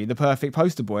country the perfect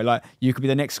poster boy. Like, you could be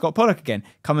the next Scott Pollock again.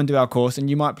 Come and do our course, and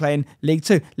you might play in League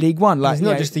 2, League 1. Like, it's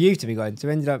not just the youth to be going to.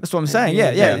 Ended up. That's what I'm saying.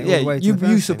 Yeah.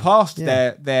 You surpassed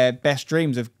their best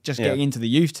dreams of just getting into the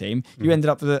youth team. You ended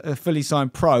up with a fully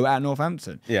signed pro at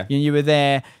Northampton. Yeah, you were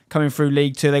there coming through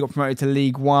League 2. They got promoted to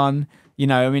League 1. You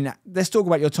know, I mean, let's talk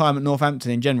about your time at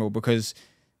Northampton in general, because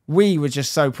we were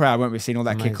just so proud, weren't we, seeing all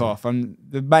that kick off. And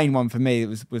the main one for me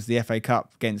was the FA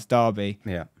Cup against Derby.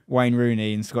 Yeah. Wayne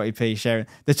Rooney and Scotty P sharing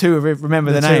the two.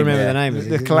 Remember the name.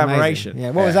 The collaboration. Amazing.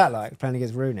 Yeah. What was that like, playing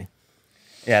against Rooney?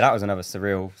 Yeah, that was another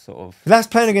surreal sort of. That's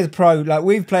playing against a pro. Like,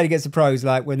 we've played against the pros,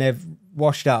 like when they've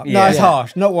washed up. Yeah. No, it's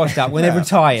harsh. Not washed up. When they've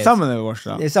retired. Some of them were washed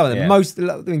up. Yeah, some of them. Most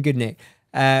in good nick.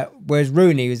 Whereas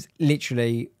Rooney was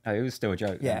literally. Oh, it was still a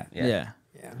joke. Yeah.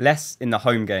 Less in the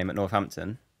home game at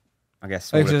Northampton, I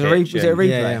guess. Was it a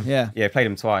replay? Yeah, played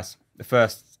him twice. The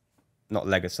first, not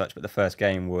leg as such, but the first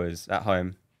game was at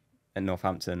home at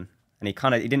Northampton, and he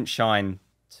didn't shine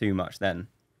too much then,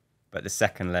 but the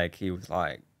second leg he was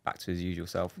like back to his usual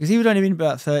self. Because he would only been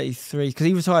about 33, because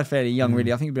he retired fairly young,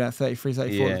 really. I think he'd been about 33,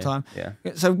 34 at the time. Yeah.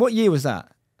 So what year was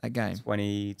that game?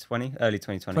 2020, early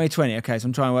 2020. 2020. Okay, so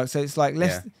I'm trying to work. So it's like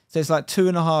So it's like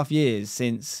 2.5 years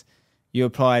since you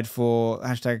applied for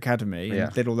 #Academy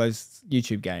and did all those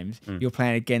YouTube games. You're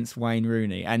playing against Wayne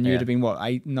Rooney, and you would have been what,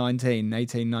 18, 19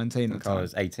 at the time? I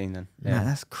was 18 then. Yeah, man,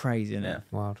 that's crazy, isn't it?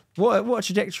 Wild. What a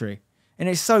trajectory. And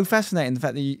it's so fascinating, the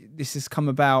fact that this has come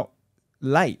about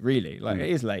late, really. Like, it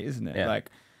is late, isn't it? Yeah.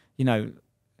 Like, you know,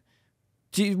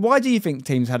 why do you think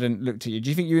teams hadn't looked at you? Do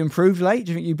you think you improved late?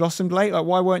 Do you think you blossomed late? Like,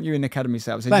 why weren't you in the academy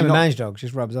setup? So Playing with Mange Dog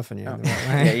just rubs off on you. Oh.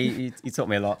 Yeah, he taught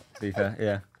me a lot, to be fair.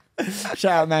 Yeah.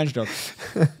 Shout out Mange Dog.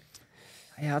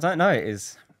 Yeah, I don't know. It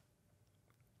is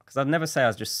because I'd never say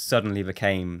I just suddenly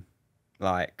became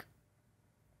like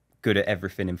good at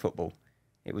everything in football.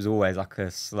 It was always like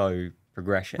a slow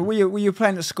progression. But were you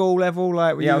playing at school level?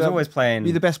 Like, I was always playing. Were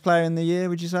you the best player in the year?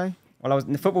 Would you say? Well,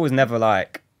 football was never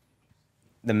like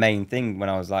the main thing when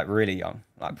I was like really young.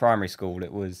 Like primary school,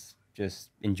 it was just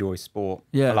enjoy sport.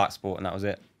 Yeah, I liked sport, and that was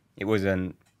it. It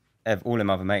wasn't. All of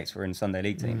my other mates were in Sunday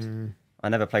league teams. I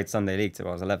never played Sunday league till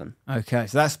I was 11. Okay,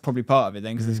 so that's probably part of it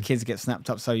then, because those kids get snapped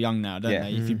up so young now, don't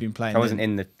they? If you've been playing. I wasn't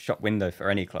in the shop window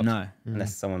for any club. No.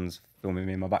 Unless someone's filming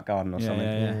me in my back garden or something.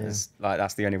 Yeah. It's like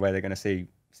that's the only way they're going to see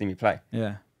me play.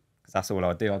 Yeah. Because that's all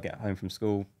I'd do. I'd get home from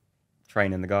school,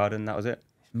 train in the garden. That was it.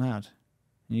 It's mad.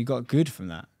 And you got good from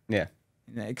that. Yeah.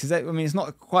 Because I mean, it's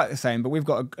not quite the same, but we've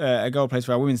got a girl who plays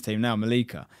for our women's team now,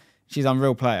 Malika. She's an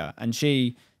unreal player, and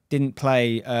she didn't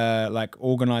play like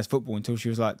organised football until she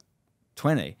was like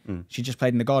 20. She just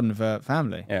played in the garden of her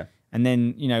family. Yeah. And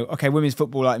then, you know, okay, women's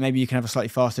football, like maybe you can have a slightly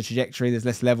faster trajectory. There's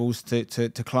less levels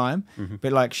to climb.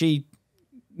 But like, she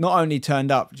not only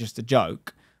turned up just a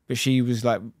joke, but she was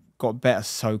like got better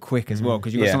so quick as well,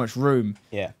 because you've got so much room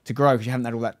to grow because you haven't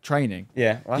had all that training.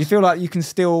 Yeah. Do you feel like you can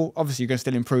still, obviously you're going to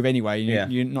still improve anyway.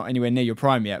 You're not anywhere near your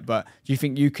prime yet, but do you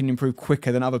think you can improve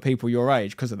quicker than other people your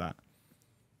age because of that?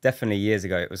 Definitely years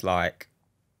ago, it was like,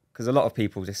 because a lot of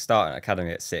people just start an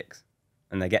academy at 6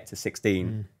 and they get to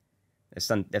 16.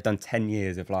 They've done 10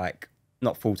 years of like,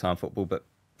 not full-time football, but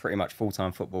pretty much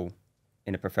full-time football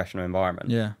in a professional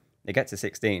environment. Yeah. They get to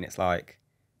 16, it's like,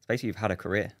 it's basically you've had a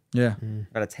career. Yeah. You've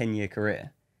had a 10-year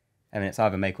career. And it's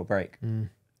either make or break. And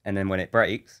then when it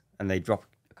breaks and they drop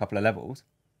a couple of levels,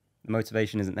 the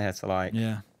motivation isn't there to like,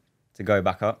 to go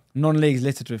back up. Non-league's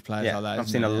littered with players like that. I've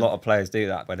seen a lot of players do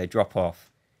that, where they drop off.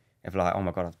 They're like, oh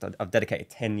my God, I've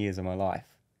dedicated 10 years of my life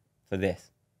for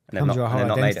this. And they've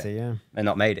not made it. Yeah. They're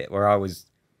not made it. Where I was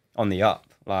on the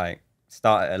up, like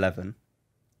start at 11,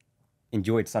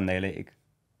 enjoyed Sunday league,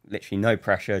 literally no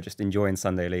pressure, just enjoying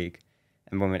Sunday league.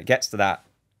 And when it gets to that,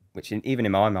 which even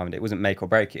in my mind, it wasn't make or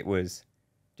break, it was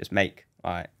just make.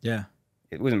 Like, Yeah.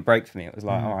 it wasn't break for me. It was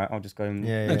like, all right, I'll just go and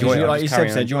No, enjoy it. like you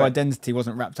said, your identity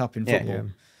wasn't wrapped up in football. Yeah.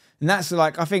 And that's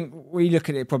like, I think we look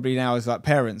at it probably now as like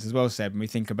parents as well, Seb, and we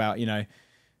think about, you know,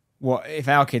 what if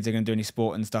our kids are going to do any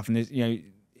sport and stuff, and you know,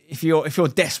 if you're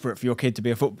desperate for your kid to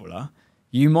be a footballer,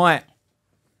 you might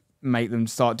make them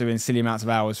start doing silly amounts of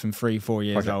hours from 3-4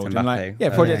 years Project old. Mbappe. And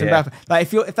like, Project Mbappe.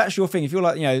 Like if that's your thing, if you're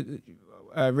like, you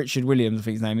know, Richard Williams, I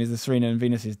think his name is, the Serena and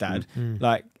Venus's dad,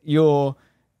 like you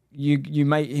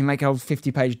make a whole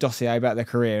 50-page dossier about their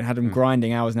career and had them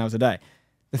grinding hours and hours a day.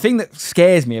 The thing that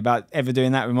scares me about ever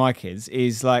doing that with my kids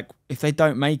is like, if they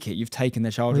don't make it, you've taken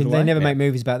their childhood away. They never make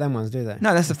movies about them ones, do they?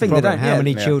 No, that's the thing. Problem. They don't. How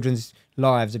many children's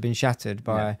lives have been shattered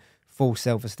by Yeah. false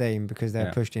self-esteem because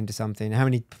they're pushed into something? How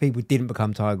many people didn't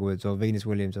become Tiger Woods or Venus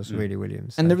Williams or Serena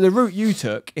Williams? And the route you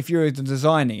took, if you were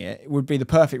designing it, would be the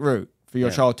perfect route for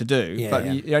your child to do. Yeah, But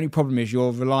yeah. the only problem is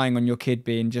you're relying on your kid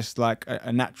being just like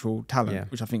a natural talent, Yeah.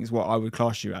 which I think is what I would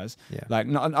class you as. Yeah. Like,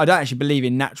 I don't actually believe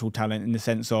in natural talent in the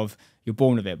sense of you're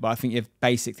born with it, but I think you have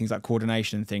basic things like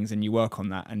coordination and things, and you work on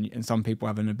that. And some people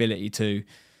have an ability to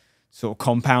sort of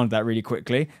compound that really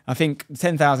quickly. I think the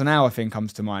 10,000 hour thing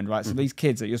comes to mind, right? So these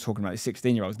kids that you're talking about, these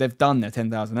 16-year-olds, they've done their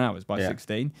 10,000 hours by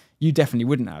 16. You definitely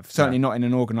wouldn't have, certainly not in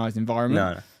an organised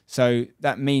environment. No. So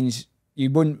that means you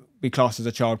wouldn't be classed as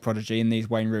a child prodigy in these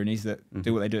Wayne Rooneys that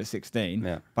do what they do at 16.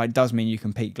 Yeah. But it does mean you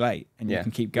can peak late and you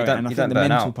can keep going. And I you think the don't burn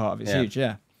mental out. part of it's huge,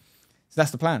 So that's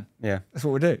the plan. Yeah. That's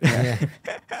what we'll do. Yeah.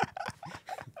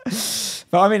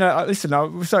 But I mean, listen,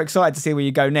 I'm so excited to see where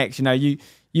you go next. You know,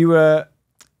 you were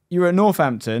at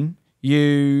Northampton.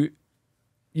 You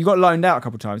got loaned out a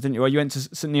couple of times, didn't you? Or you went to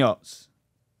St. Neots.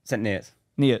 St. Neots.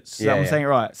 Neots. Yeah, I'm yeah. saying it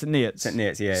right. St. Neots. St.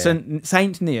 Neots, yeah.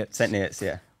 Saint Neots. St. Neots,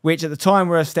 yeah. Which at the time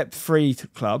were a step 3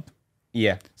 club.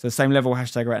 Yeah. So the same level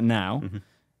hashtag we're at now.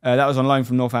 That was on loan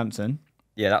from Northampton.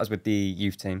 Yeah, that was with the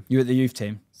youth team. You were at the youth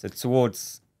team. So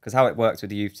because how it works with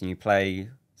the youth team, you play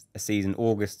a season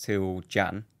August till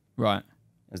Jan, Right.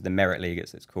 as the Merit League,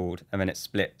 as it's called, and then it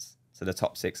splits. So the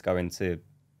top 6 go in to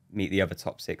meet the other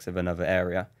top 6 of another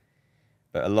area.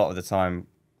 But a lot of the time,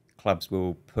 clubs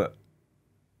will put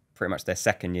pretty much their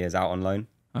second years out on loan,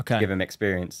 Okay. give them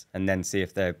experience, and then see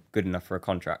if they're good enough for a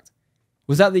contract.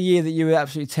 Was that the year that you were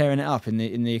absolutely tearing it up in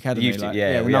the academy? Youth team,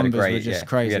 yeah, the we had a numbers great- were just yeah,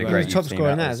 crazy. we had a You weren't were great they? top team, scorer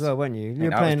in that that was- as well, weren't you? You I were think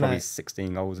that was playing probably like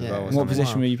 16 goals as Yeah. well. or What What something.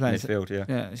 position were you playing? Midfield, yeah.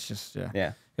 Yeah, it's just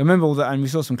Yeah. I remember all that, and we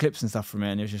saw some clips and stuff from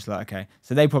it, and it was just like, okay.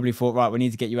 So they probably thought, right, we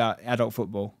need to get you out adult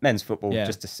football. Men's football, Yeah.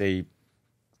 just to see.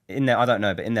 In there, I don't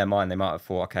know, but in their mind, they might have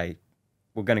thought, okay,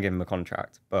 we're going to give him a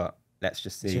contract, but let's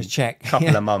just see just check. a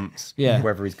couple of months Yeah.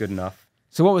 whether he's good enough.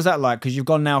 So what was that like? Because you've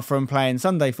gone now from playing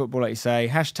Sunday football, like you say,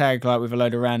 hashtag like with a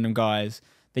load of random guys.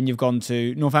 Then you've gone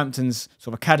to Northampton's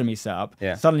sort of academy setup.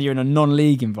 Yeah. Suddenly you're in a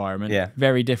non-league environment. Yeah.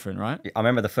 Very different, right? I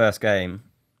remember the first game,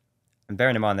 and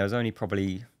bearing in mind there was only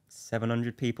probably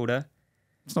 700 people there.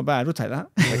 It's not bad. We'll take that.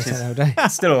 Which is all day.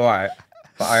 still all right.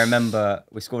 But I remember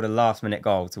we scored a last-minute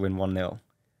goal to win 1-0.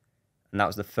 And that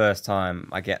was the first time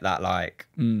I get that like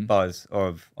buzz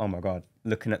of, oh my God,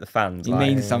 looking at the fans, You like,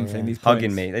 mean something. These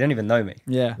hugging points. me. They don't even know me.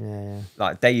 Yeah. Yeah.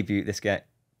 Like debut this game,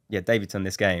 debut on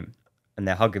this game, and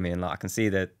they're hugging me, and like I can see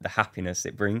the happiness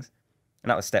it brings. And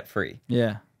that was step 3.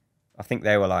 Yeah. I think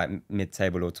they were like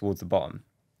mid-table or towards the bottom.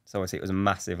 So obviously it was a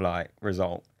massive like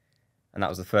result. And that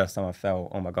was the first time I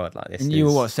felt, oh my God, like this. And you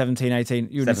were what, 17, 18?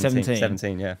 You were 17.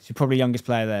 17, yeah. So you're probably youngest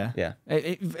player there.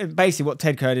 Yeah. Basically what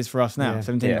Ted Curd is for us now, Yeah.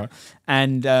 17-year-old.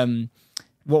 And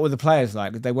what were the players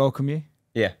like? Did they welcome you?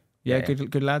 Yeah. Yeah,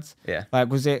 good lads? Yeah. Like,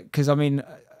 was it, because I mean,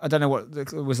 I don't know what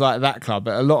it was like at that club,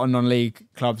 but a lot of non-league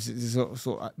clubs, it's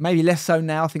sort of, maybe less so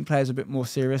now. I think players are a bit more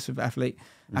serious with athletic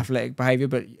behaviour,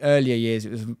 but earlier years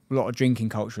it was a lot of drinking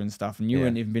culture and stuff, and you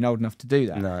wouldn't even been old enough to do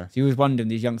that. No. So you was wondering,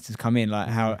 these youngsters come in, like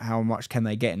how much can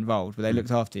they get involved? But they looked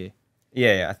after you.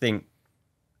 Yeah, I think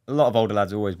a lot of older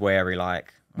lads are always wary,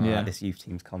 like, Yeah. this youth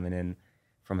team's coming in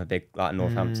from a big, like,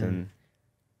 Northampton.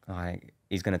 Like,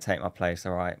 he's going to take my place,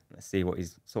 all right, let's see what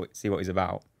he's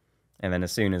about. And then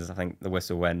as soon as I think the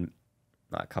whistle went,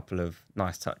 like a couple of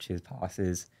nice touches,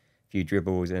 passes, a few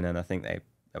dribbles in, and I think they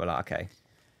were like, okay.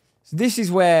 So this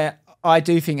is where I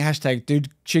do think hashtag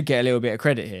should get a little bit of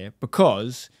credit here,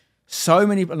 because so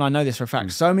many, and I know this for a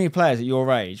fact, so many players at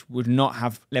your age would not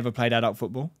have ever played adult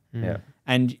football. Yeah.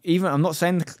 And even, I'm not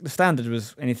saying the standard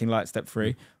was anything like step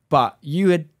 3, but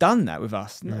you had done that with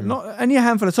us. Not only a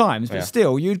handful of times, but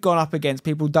still, you'd gone up against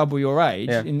people double your age.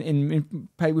 Yeah.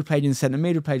 We played you in centre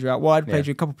mid, we played you out wide, we played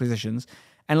you in a couple of positions.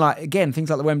 And like, again, things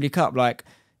like the Wembley Cup, like,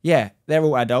 yeah, they're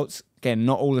all adults. Again,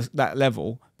 not all that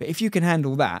level. But if you can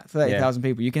handle that, 30,000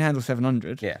 people, you can handle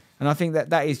 700. Yeah. And I think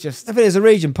that is just... I think there's a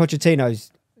reason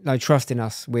Pochettino's trusting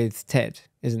us with Ted,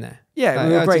 isn't there?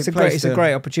 Yeah, like, it's a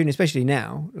great opportunity, especially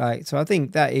now. Like, so I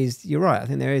think that is, you're right. I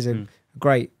think there is a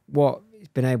great, what it's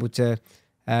been able to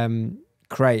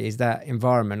create is that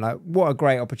environment. Like, what a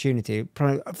great opportunity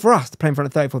for us to play in front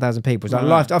of 34,000 people. It's like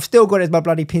life. I've still got it as my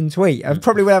bloody pinned tweet. I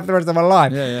probably will have the rest of my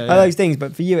life. Those things.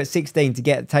 But for you at 16 to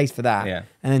get a taste for that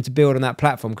and then to build on that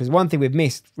platform, because one thing we've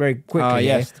missed very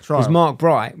quickly was Mark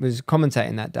Bright was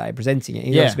commentating that day, presenting it.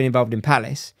 He's also been involved in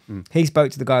Palace. He spoke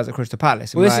to the guys at Crystal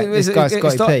Palace. And this guy's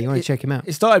Scotty P. You want to check him out?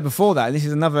 It started before that. This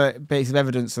is another piece of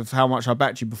evidence of how much I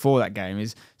backed you before that game.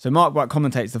 Is so Mark Bright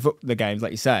commentates the games,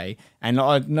 like you say, and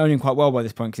I'd known him quite well by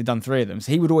this point because he'd done 3 of them.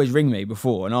 So he would always ring me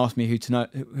before and ask me who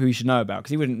he should know about, because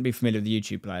he wouldn't be familiar with the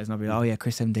YouTube players. And I'd be like, oh yeah,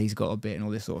 Chris MD's got a bit and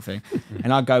all this sort of thing.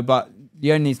 And I'd go, but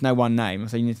you only need to know one name.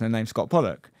 So you need to know the name Scott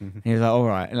Pollock. And he was like, all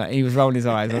right. And like, he was rolling his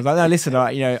eyes. I was like, no, listen,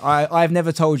 I've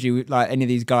never told you like any of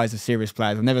these guys are serious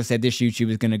players. I've never said this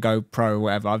YouTuber's going to go pro or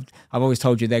whatever. I've always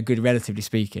told you they're good, relatively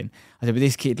speaking. I said, but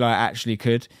this kid like actually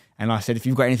could. And I said, if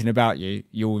you've got anything about you,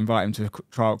 you'll invite him to a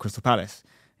trial at Crystal Palace.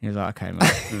 He was like, okay,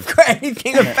 mate. Got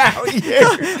anything about you?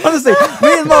 Honestly,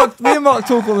 me and Mark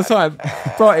talk all the time.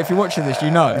 Right, if you're watching this,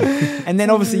 you know. And then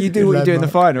obviously you do what you do in the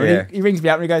final. Yeah. He rings me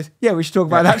up and he goes, yeah, we should talk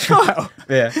about that trial.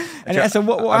 Yeah. And so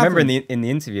what I remember in the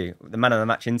interview, the man of the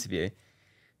match interview,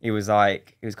 he was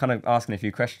kind of asking a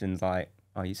few questions like,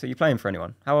 so you're playing for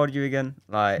anyone? How old are you again?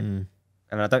 Like,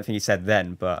 I mean, I don't think he said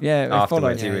then, but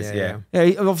afterwards he was, Yeah,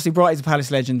 obviously Bright is a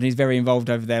Palace legend and he's very involved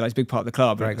over there. Like, he's a big part of the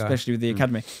club, especially with the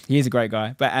academy. He is a great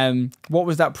guy. But what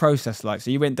was that process like?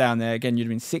 So you went down there, again, you'd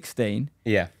have been 16.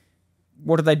 Yeah.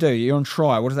 What did they do? You're on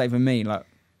trial. What does that even mean? Like,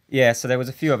 yeah, so there was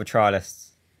a few other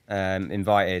trialists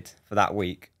invited for that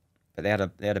week, but they had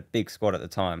a big squad at the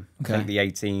time. Okay. I think the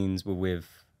 18s were with,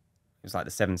 it was like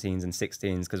the 17s and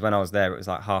 16s, because when I was there, it was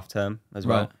like half term as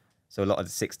well. Right. So a lot of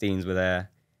the 16s were there,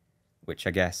 which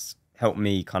I guess helped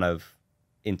me kind of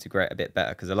integrate a bit better,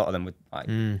 because a lot of them were like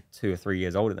 2 or 3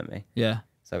 years older than me. Yeah.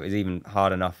 So it was even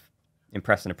hard enough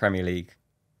impressing a Premier League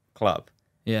club.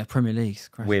 Yeah, Premier League's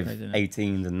with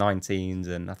 18s and 19s,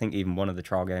 and I think even one of the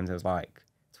trial games there was like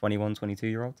 21,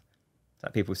 22-year-olds.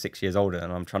 Like people 6 years older,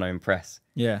 and I'm trying to impress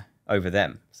over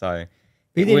them. So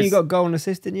you got goal and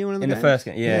assist, didn't you? In the first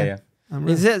game, yeah.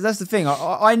 That's the thing.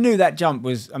 I knew that jump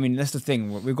was. I mean, that's the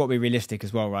thing. We've got to be realistic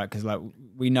as well, right? Because like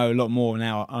we know a lot more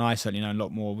now, and I certainly know a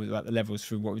lot more with like the levels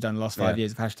through what we've done the last 5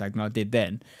 years of hashtag than I did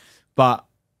then. But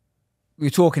we're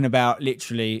talking about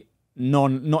literally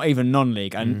not even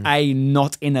non-league, and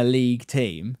not in a league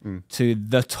team to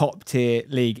the top tier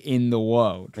league in the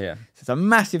world. Yeah, so it's a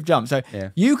massive jump. So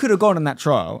you could have gone on that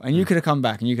trial, and you could have come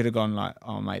back, and you could have gone like,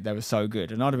 "Oh mate, they were so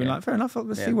good," and I'd have been like, "Fair enough.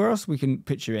 Let's see where else we can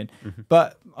pitch you in."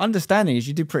 But understanding is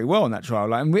you did pretty well on that trial.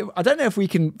 Like, and I don't know if we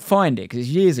can find it because it's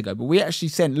years ago, but we actually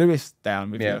sent Lewis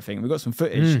down with you, I think, and we got some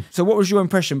footage. So what was your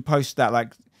impression post that?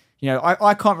 Like, you know,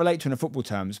 I can't relate to it in football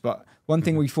terms, but one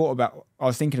thing I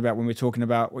was thinking about when we were talking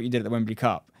about what you did at the Wembley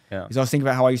Cup, is I was thinking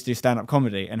about how I used to do stand-up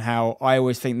comedy and how I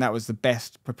always think that was the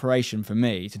best preparation for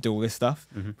me to do all this stuff.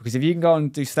 Because if you can go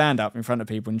and do stand-up in front of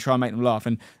people and try and make them laugh,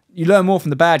 and you learn more from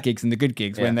the bad gigs than the good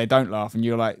gigs when they don't laugh, and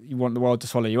you're like, you want the world to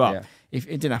swallow you up. If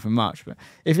it didn't happen much, but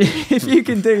if you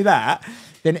can do that,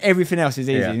 then everything else is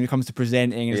easy. When it comes to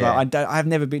presenting, it's like I've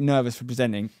never been nervous for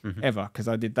presenting ever because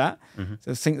I did that.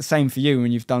 So I think the same for you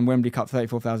when you've done Wembley Cup,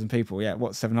 34,000 people. Yeah,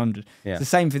 what 700? It's the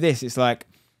same for this. It's like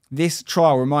this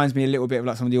trial reminds me a little bit of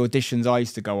like some of the auditions I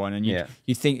used to go on, and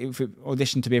you think if it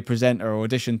audition to be a presenter or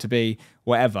audition to be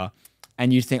whatever,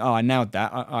 and you think, oh, I nailed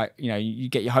that. You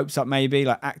get your hopes up maybe.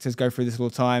 Like actors go through this all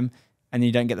the time, and then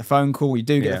you don't get the phone call. You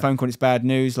do get the phone call, and it's bad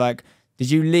news. Like, did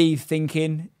you leave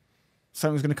thinking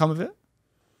something was going to come of it?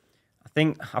 I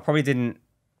think I probably didn't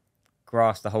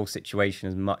grasp the whole situation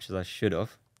as much as I should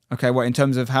have. Okay, what in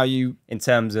terms of how you? In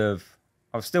terms of,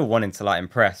 I was still wanting to like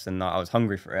impress, and I was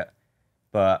hungry for it,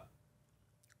 but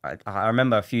I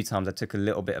remember a few times I took a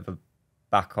little bit of a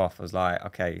back off. I was like,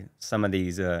 okay, some of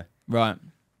these are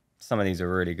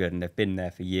really good, and they've been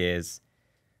there for years.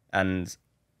 And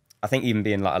I think even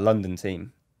being like a London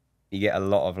team, you get a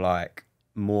lot of like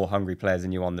more hungry players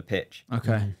than you on the pitch.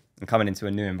 Okay. And coming into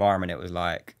a new environment, it was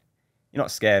like, you're not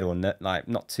scared or like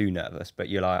not too nervous, but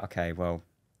you're like, okay, well,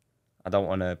 I don't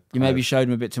want to. You maybe showed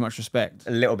them a bit too much respect.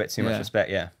 A little bit too much respect,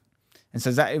 yeah. And so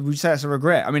would you say that's a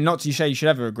regret? I mean, not to say you should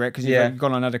have a regret because you've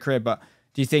gone on another career, but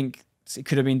do you think it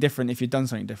could have been different if you'd done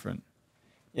something different?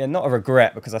 Yeah, not a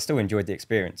regret because I still enjoyed the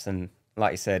experience. And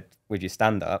like you said, with your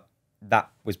stand-up, that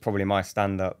was probably my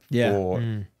stand-up for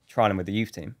trialing with the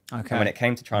youth team. Okay. And when it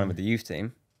came to trialing with the youth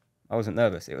team, I wasn't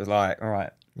nervous. It was like, all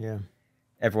right,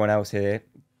 everyone else here,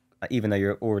 even though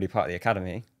you're already part of the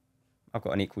academy, I've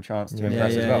got an equal chance to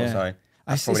impress as well. So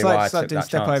That's It's probably why I like took doing that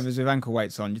step chance. overs with ankle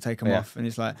weights on. You take them off, and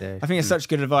it's like Yeah. I think it's such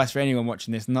good advice for anyone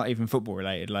watching this, not even football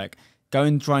related. Like, go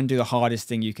and try and do the hardest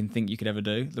thing you can think you could ever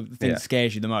do, the thing that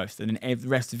scares you the most, and then the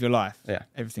rest of your life,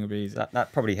 everything will be easy.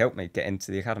 That probably helped me get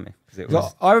into the academy because it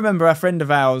was. I remember a friend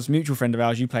of ours, mutual friend of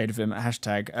ours, you played with him at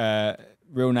hashtag.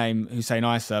 Real name Hussein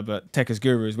Isa, but Tekka's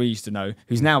Guru, as we used to know,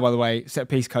 who's now, by the way, set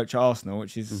piece coach at Arsenal,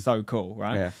 which is so cool,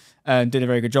 right? Yeah. And did a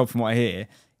very good job from what I hear.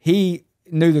 He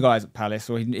knew the guys at Palace,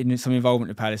 or he knew some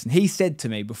involvement at Palace, and he said to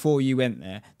me before you went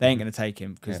there, they ain't going to take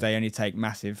him because they only take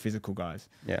massive physical guys.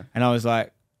 Yeah. And I was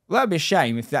like, well, that'd be a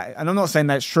shame if that. And I'm not saying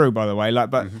that's true, by the way. Like,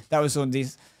 but that was on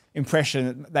this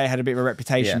impression that they had a bit of a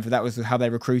reputation for that was how they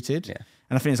recruited. Yeah.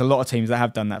 And I think there's a lot of teams that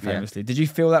have done that famously. Did you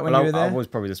feel that when you were there? I was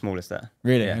probably the smallest there.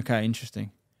 Really? Yeah. Okay, interesting.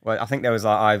 Well, I think there was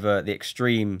like either the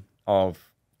extreme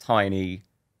of tiny,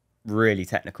 really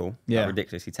technical, like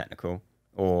ridiculously technical,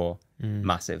 or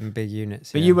massive. And big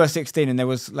units. But you were 16 and there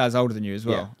was lads older than you as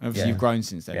well. Yeah. Obviously, you've grown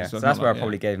since then. Yeah. So that's where I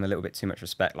probably gave him a little bit too much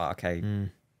respect. Like, okay,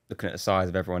 looking at the size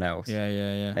of everyone else.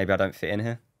 Yeah. Maybe I don't fit in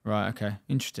here. Right, okay.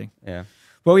 Interesting. Yeah.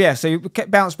 Well, yeah, so you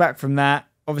bounced back from that.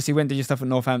 Obviously, went to your stuff at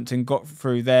Northampton, got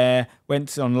through there,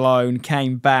 went on loan,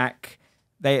 came back.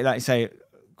 They, like you say,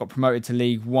 got promoted to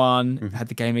League One, had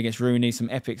the game against Rooney, some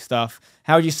epic stuff.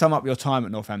 How would you sum up your time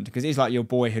at Northampton? Because it's like your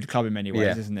boyhood club in many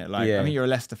ways, isn't it? Like, I think you're a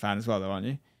Leicester fan as well, though, aren't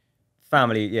you?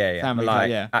 Family, yeah. Family,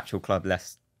 like, actual club,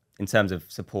 less in terms of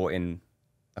supporting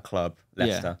a club,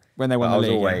 Leicester. Yeah. When they won the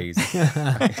league. I was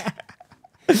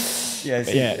always...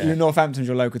 Yeah. Northampton's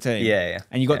your local team. Yeah.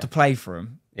 And you got to play for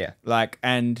them. Yeah. Like,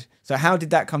 and so how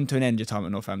did that come to an end, your time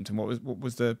at Northampton? What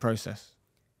was the process?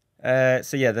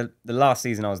 The last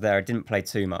season I was there, I didn't play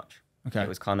too much. Okay. It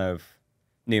was kind of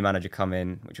new manager come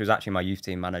in, which was actually my youth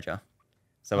team manager.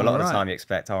 So a lot of the time you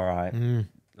expect, all right,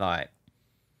 like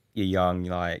you're young,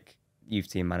 like youth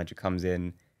team manager comes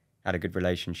in, had a good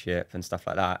relationship and stuff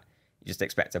like that. You just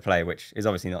expect to play, which is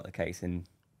obviously not the case. And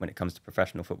when it comes to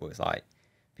professional football, it's like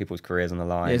people's careers on the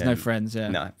line. There's no friends,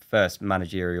 No, first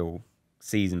managerial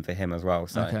season for him as well.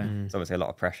 So it's obviously a lot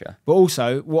of pressure. But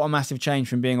also, what a massive change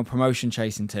from being a promotion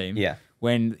chasing team. Yeah.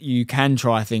 When you can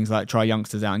try things like try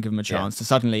youngsters out and give them a chance to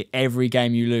suddenly every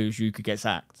game you lose, you could get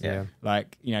sacked. Yeah.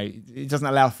 Like, you know, it doesn't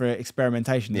allow for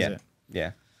experimentation, does it?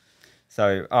 Yeah.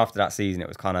 So after that season, it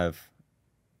was kind of,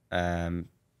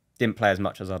 didn't play as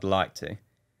much as I'd like to.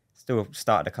 Still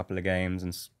started a couple of games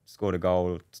and scored a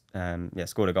goal.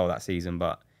 Scored a goal that season,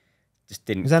 but just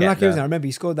didn't. Was that unlucky? I remember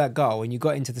you scored that goal and you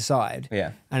got into the side.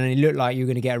 Yeah. And then it looked like you were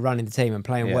going to get a run in the team and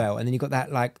playing well. And then you got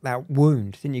that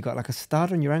wound, didn't you? Got like a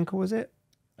stud on your ankle, was it?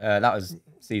 That was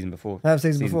season before. That was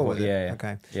season before, was it? Yeah.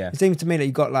 Okay. Yeah. It seems to me that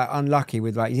you got like unlucky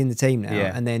with like he's in the team now,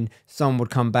 and then someone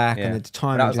would come back, and at the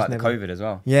time that was like the COVID as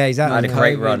well. Yeah, exactly. I had a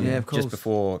great run of course. just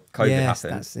before COVID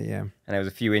happened. That's it, yeah. And there was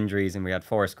a few injuries, and we had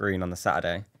Forest Green on the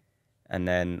Saturday, and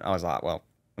then I was like, well,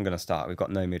 I'm going to start. We've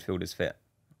got no midfielders fit,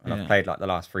 and I've played like the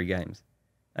last 3 games,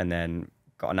 and then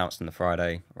got announced on the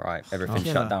Friday. Right, everything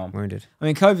shut down. Wounded. I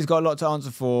mean, COVID's got a lot to answer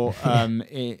for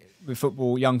with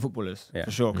football, young footballers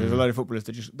for sure. Because there's a load of footballers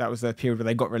that was the period where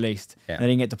they got released and they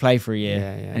didn't get to play for a year,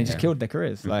 and it just killed their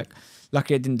careers. Like,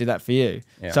 lucky it didn't do that for you.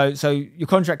 Yeah. So your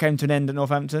contract came to an end at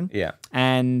Northampton. Yeah.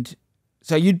 And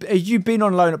so you'd been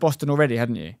on loan at Boston already,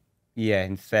 hadn't you? Yeah,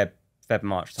 in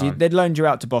March time. So they'd loaned you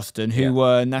out to Boston, who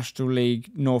were National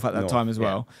League North at that time as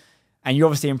well. And you're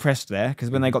obviously impressed there because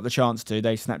when they got the chance to,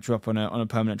 they snapped you up on a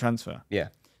permanent transfer. Yeah.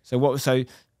 So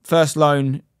first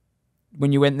loan,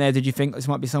 when you went there, did you think this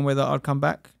might be somewhere that I'd come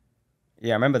back?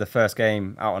 Yeah, I remember the first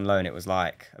game out on loan. It was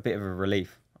like a bit of a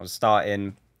relief. I was starting.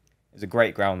 It was a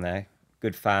great ground there,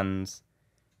 good fans,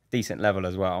 decent level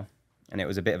as well, and it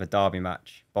was a bit of a derby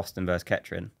match, Boston versus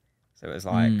Kettering. So it was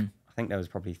like I think there was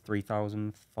probably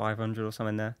 3,500 or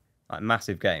something there, like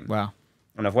massive game. Wow.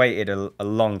 And I've waited a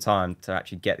long time to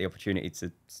actually get the opportunity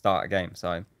to start a game.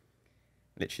 So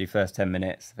literally first 10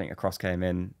 minutes, I think a cross came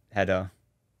in, header,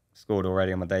 scored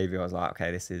already on my debut. I was like,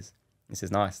 okay, this is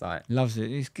nice. Like, loves it.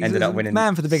 He's ended up winning.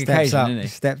 Man for the big occasion, up, isn't he?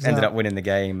 Steps ended up. up winning the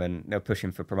game, and they were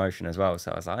pushing for promotion as well.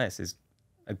 So I was like, this is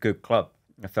a good club.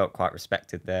 I felt quite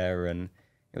respected there, and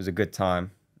it was a good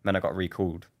time. Then I got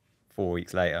recalled 4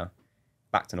 weeks later,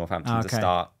 back to Northampton to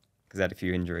start because I had a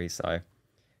few injuries. So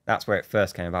that's where it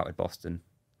first came about with Boston.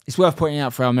 It's worth pointing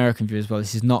out for our American viewers as well,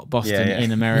 this is not Boston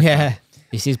in America. Yeah.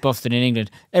 This is Boston in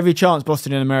England. Every chance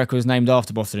Boston in America was named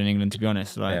after Boston in England, to be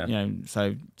honest. Like, you know,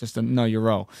 so just to know your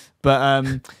role. But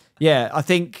I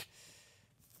think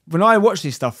when I watch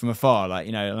this stuff from afar, like,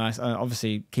 you know, and I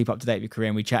obviously keep up to date with your career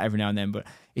and we chat every now and then, but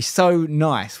it's so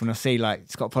nice when I see like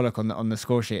Scott Pollock on the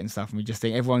score sheet and stuff, and we just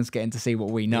think everyone's getting to see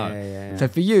what we know. Yeah. So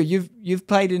for you, you've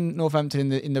played in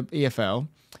Northampton in the EFL.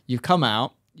 You've come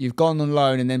out. You've gone on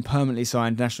loan and then permanently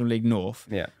signed National League North.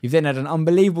 Yeah. You've then had an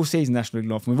unbelievable season National League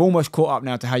North, and we've almost caught up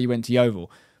now to how you went to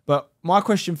Yeovil. But my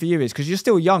question for you is, because you're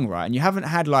still young, right, and you haven't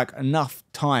had like enough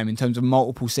time in terms of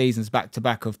multiple seasons back to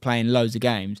back of playing loads of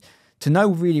games to know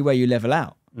really where you level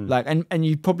out. Like, and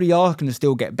you probably are going to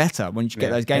still get better once you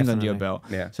get those games under your belt.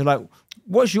 Yeah. So like,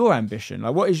 what's your ambition?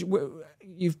 Like,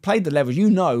 you've played the levels, you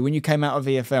know, when you came out of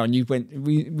EFL and you went,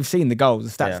 we've seen the goals,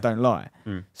 the stats don't lie.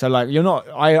 So like, you're not,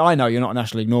 I know you're not a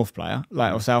National League North player,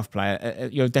 like, or South player.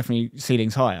 You're definitely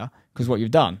ceilings higher because what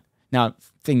you've done. Now,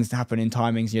 things happen in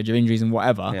timings, you had your injuries and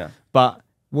whatever. Yeah. But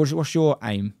what's your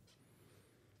aim?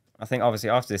 I think obviously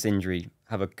after this injury,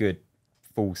 have a good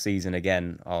full season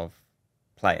again of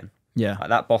playing. Yeah. Like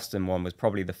that Boston one was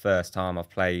probably the first time I've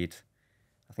played,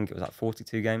 I think it was like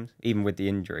 42 games, even with the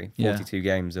injury, 42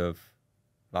 games of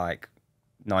like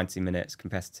 90 minutes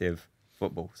competitive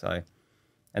football. So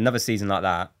another season like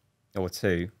that, or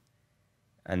two,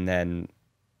 and then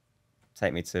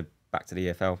take me back to the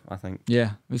EFL, I think.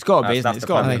 Yeah. It's got to be, isn't it? It's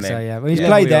got to I be. think so, yeah. Well, he's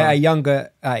played there at a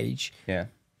younger age. Yeah.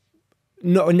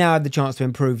 Not now had the chance to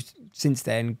improve since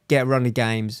then, get a run of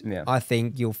games. Yeah. I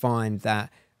think you'll find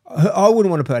that I wouldn't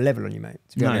want to put a level on you, mate.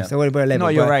 To be honest, I wouldn't put a level.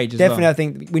 Not your age as definitely, well. I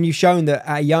think when you've shown that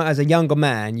as a younger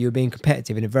man, you were being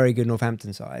competitive in a very good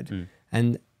Northampton side,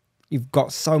 and you've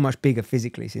got so much bigger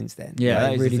physically since then. Yeah,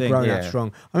 that is really the thing. grown Yeah. up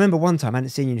strong. I remember one time I hadn't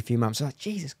seen you in a few months. I was like,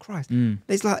 Jesus Christ,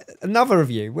 there's like another of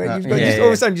you where you've got just all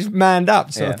of a sudden just manned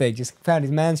up, sort of thing. Just found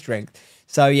his man strength.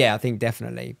 So yeah, I think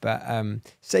definitely. But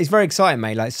so it's very exciting,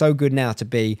 mate. Like so good now to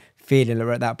be feeling that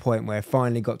we're at that point where I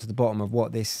finally got to the bottom of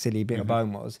what this silly bit of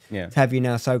bone was. Yeah. To have you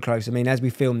now so close. I mean, as we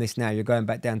film this now, you're going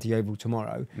back down to Yeovil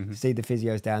tomorrow to see the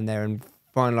physios down there and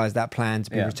finalise that plan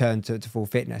to be returned to full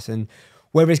fitness. And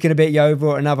whether it's going to be at Yeovil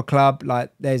or another club,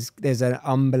 like there's an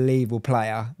unbelievable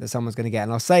player that someone's going to get.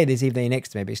 And I'll say this even though you're next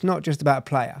to me, but it's not just about a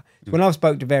player. When I've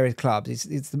spoke to various clubs,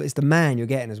 it's the man you're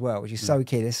getting as well, which is so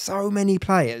key. There's so many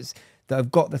players that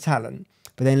have got the talent,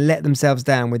 but then let themselves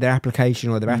down with their application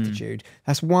or their attitude.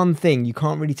 That's one thing you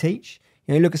can't really teach.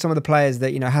 You know, you look at some of the players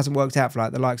that, you know, hasn't worked out for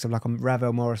like the likes of like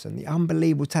Ravel Morrison, the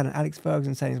unbelievable talent. Alex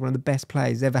Ferguson saying he's one of the best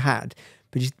players he's ever had,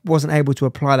 but just wasn't able to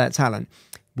apply that talent.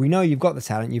 We know you've got the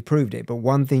talent, you've proved it, but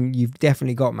one thing you've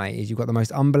definitely got, mate, is you've got the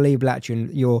most unbelievable attitude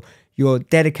and your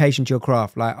dedication to your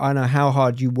craft. Like, I know how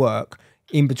hard you work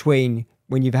in between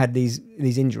when you've had these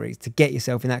injuries to get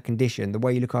yourself in that condition, the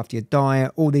way you look after your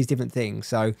diet, all these different things.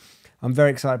 So I'm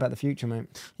very excited about the future, mate.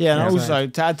 Yeah, and also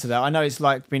to add to that, I know it's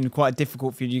like been quite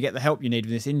difficult for you to get the help you need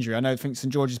with this injury. I know I think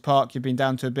St George's Park, you've been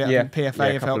down to a bit. I think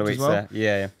PFA have helped as well. There.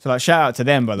 Yeah. So like shout out to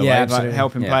them, by the way, like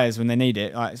helping players when they need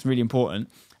it. Like, it's really important.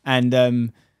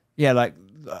 And like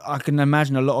I can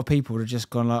imagine a lot of people have just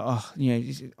gone like, oh, you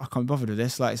know, I can't be bothered with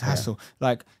this. Like, it's a hassle.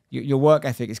 Like your work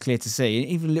ethic is clear to see. And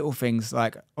even little things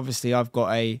like, obviously I've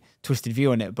got a twisted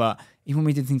view on it, but even when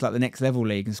we did things like the Next Level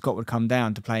League and Scott would come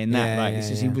down to play in that,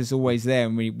 he was always there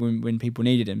when people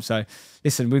needed him. So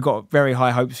listen, we've got very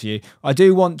high hopes for you. I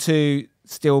do want to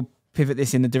still pivot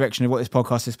this in the direction of what this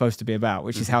podcast is supposed to be about,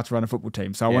 which is how to run a football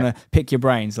team. So I want to pick your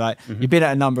brains. Like, you've been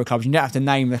at a number of clubs. You don't have to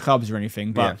name the clubs or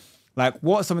anything, but like,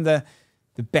 what are some of the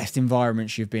best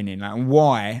environments you've been in? Like, and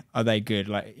why are they good?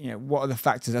 Like, you know, what are the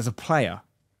factors as a player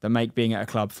that make being at a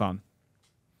club fun?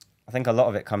 I think a lot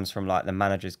of it comes from like the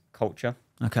manager's culture.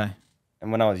 Okay.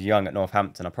 And when I was young at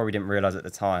Northampton, I probably didn't realise at the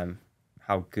time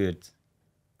how good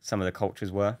some of the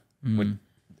cultures were, with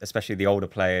especially the older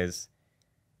players.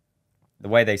 The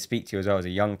way they speak to you as well as a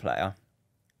young player,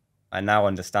 I now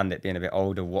understand it being a bit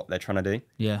older, what they're trying to do.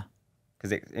 Yeah.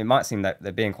 Because it might seem that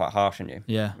they're being quite harsh on you.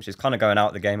 Yeah. Which is kind of going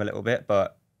out the game a little bit.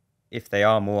 But if they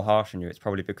are more harsh on you, it's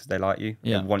probably because they like you.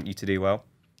 Yeah. They want you to do well.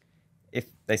 If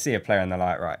they see a player and they're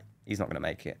like, right, he's not going to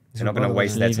make it. They're not going to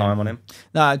waste their time on him.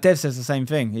 No, Dev says the same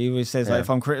thing. He always says, like, if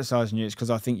I'm criticising you, it's because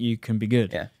I think you can be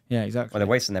good. Yeah. Yeah, exactly. Well, they're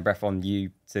wasting their breath on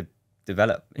you to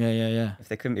develop. Yeah. If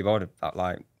they couldn't be bothered about,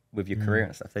 like, with your career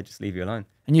and stuff, they'd just leave you alone.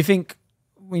 And you think,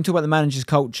 when you talk about the manager's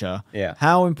culture,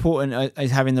 how important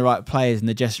is having the right players in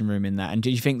the dressing room in that? And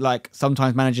do you think, like,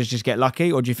 sometimes managers just get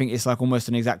lucky, or do you think it's like almost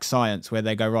an exact science where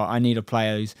they go, right, I need a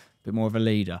player who's a bit more of a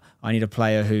leader. I need a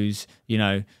player who's, you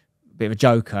know, a bit of a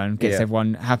joker and gets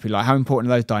everyone happy. Like, how important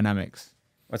are those dynamics?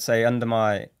 I'd say under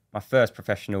my first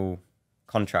professional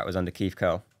contract was under Keith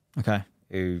Curl. Okay.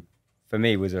 Who, for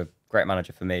me, was a great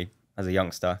manager for me as a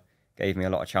youngster, gave me a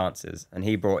lot of chances. And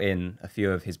he brought in a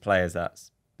few of his players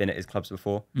that's been at his clubs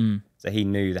before. So he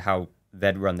knew how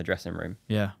they'd run the dressing room.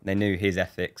 Yeah. They knew his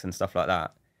ethics and stuff like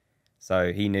that.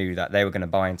 So he knew that they were going to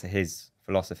buy into his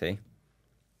philosophy.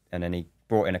 And then he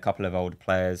brought in a couple of older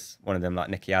players, one of them like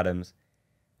Nicky Adams,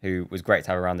 who was great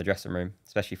to have around the dressing room,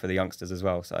 especially for the youngsters as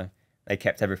well. So they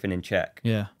kept everything in check.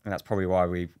 Yeah. And that's probably why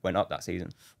we went up that season.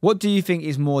 What do you think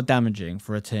is more damaging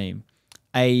for a team?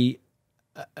 I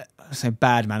say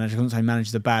bad manager, I wouldn't say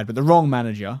managers are bad, but the wrong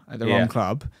manager at the wrong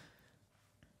club,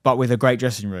 but with a great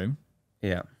dressing room.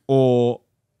 Yeah. Or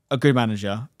a good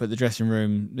manager, but the dressing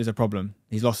room, there's a problem.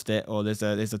 He's lost it, or there's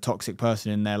a toxic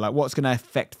person in there. Like, what's going to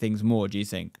affect things more, do you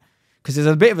think? Because there's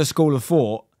a bit of a school of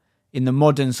thought in the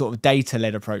modern sort of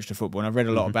data-led approach to football, and I've read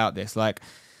a lot about this. Like,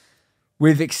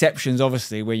 with exceptions,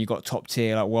 obviously, where you've got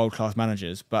top-tier, like, world-class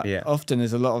managers, but often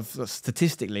there's a lot of,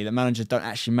 statistically, that managers don't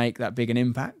actually make that big an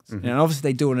impact. And obviously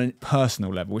they do on a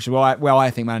personal level, which is why I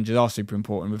think managers are super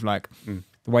important with, like,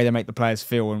 the way they make the players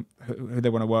feel and who they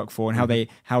want to work for, and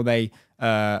how they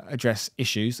address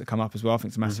issues that come up as well. I think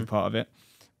it's a massive part of it.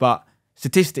 But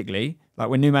statistically, like,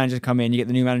 when new managers come in, you get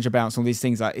the new manager bounce, all these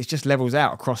things, like, it just levels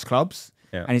out across clubs.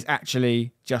 Yeah. And it's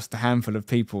actually just a handful of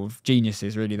people,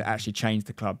 geniuses really, that actually change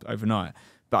the club overnight.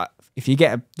 But if you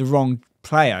get the wrong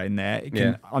player in there, it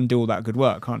can undo all that good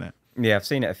work, can't it? Yeah, I've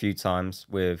seen it a few times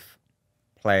with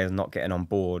players not getting on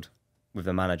board with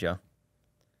the manager.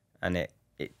 And it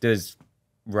does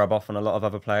rub off on a lot of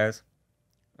other players,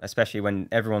 especially when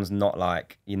everyone's not,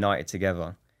 like, united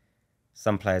together.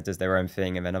 Some players does their own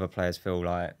thing, and then other players feel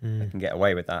like they can get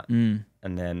away with that. And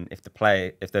then if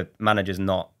the manager's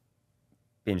not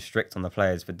being strict on the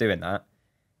players for doing that,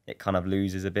 it kind of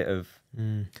loses a bit of.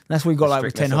 That's what we got, like,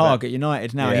 with Ten Hag at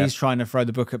United now. He's trying to throw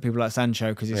the book at people like Sancho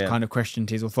because he's kind of questioned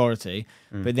his authority.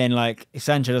 But then, like, if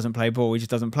Sancho doesn't play ball, he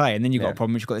just doesn't play. And then you've got a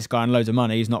problem, which you've got this guy on loads of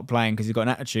money who's not playing because he's got an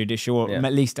attitude issue, or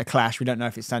at least a clash. We don't know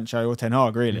if it's Sancho or Ten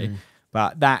Hag, really.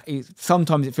 But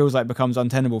sometimes it feels like it becomes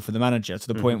untenable for the manager to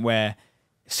the point where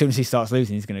as soon as he starts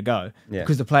losing, he's going to go.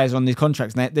 Because the players are on these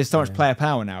contracts, and there's so much player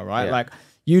power now, right? Like,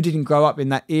 you didn't grow up in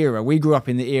that era. We grew up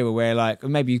in the era where, like,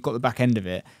 maybe you've got the back end of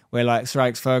it, where, like, Sir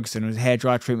Alex Ferguson was hair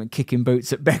dry treatment, kicking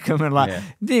boots at Beckham, and, like,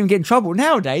 didn't even get in trouble.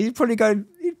 Nowadays, he'd probably go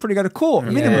to court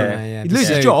minimum. He'd lose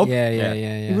his job.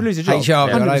 He would lose his job.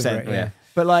 HR 100%.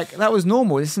 But, like, that was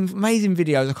normal. There's some amazing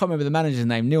videos. I can't remember the manager's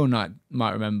name. Neil Knight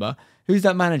might remember. Who's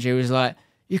that manager who was like,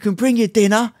 you can bring your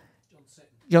dinner?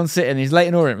 John Sitton. He's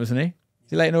Leighton Orient, wasn't he?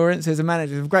 Leighton Orient. There's a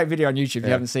manager. There's a great video on YouTube if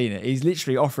you haven't seen it. He's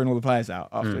literally offering all the players out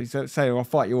after he's saying, "I'll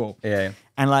fight you all."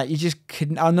 And, like, you just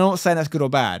couldn't. I'm not saying that's good or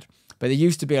bad, but there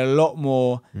used to be a lot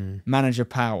more manager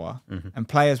power, and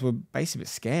players were basically a bit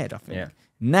scared, I think.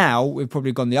 Now we've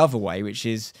probably gone the other way, which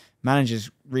is managers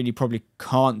really probably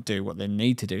can't do what they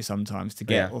need to do sometimes to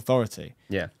get authority.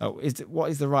 What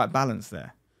is the right balance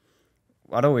there?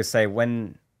 I'd always say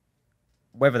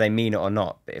whether they mean it or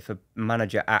not, but if a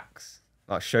manager acts,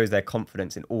 like, shows their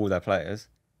confidence in all their players,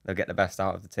 they'll get the best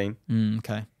out of the team.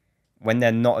 Okay. When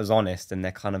they're not as honest and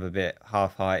they're kind of a bit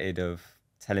half-hearted of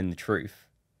telling the truth,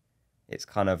 it's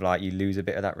kind of like you lose a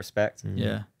bit of that respect.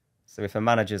 Yeah. So if a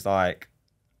manager's like,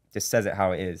 just says it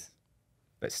how it is,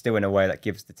 but still in a way that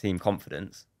gives the team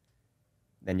confidence,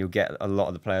 then you'll get a lot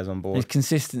of the players on board. There's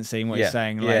consistency in what you're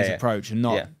saying, like, his approach, and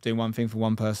not doing one thing for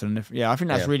one person. I think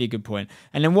that's a really good point.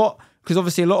 And then because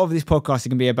obviously a lot of this podcast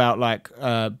can be about, like,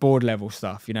 board level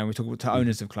stuff. You know, we talk about to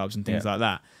owners of clubs and things like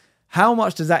that. How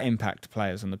much does that impact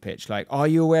players on the pitch? Like, are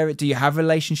you aware of it? Do you have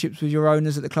relationships with your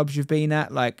owners at the clubs you've been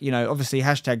at? Like, you know, obviously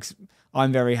hashtags,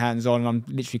 I'm very hands-on. I'm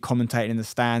literally commentating in the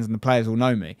stands and the players all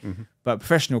know me. But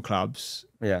professional clubs,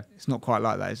 it's not quite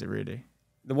like that, is it really?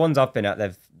 The ones I've been at,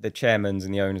 the chairmans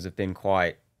and the owners have been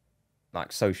quite,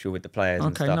 like, social with the players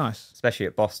and stuff. Okay, nice. Especially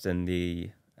at Boston, the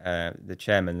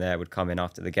chairman there would come in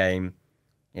after the game.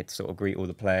 He'd sort of greet all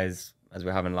the players as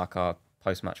we're having, like, our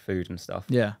post-match food and stuff.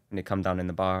 Yeah. And he'd come down in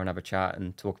the bar and have a chat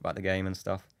and talk about the game and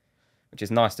stuff, which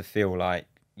is nice to feel like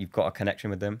you've got a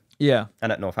connection with them. Yeah.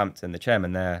 And at Northampton, the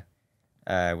chairman there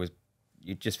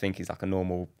you'd just think he's like a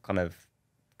normal kind of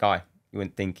guy. You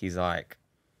wouldn't think he's, like,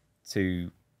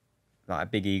 too, like, a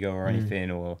big ego or anything,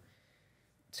 or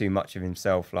too much of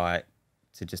himself, like,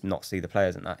 to just not see the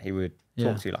players and that. He would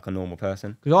talk to you like a normal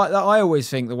person. Because I always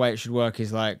think the way it should work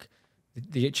is, like,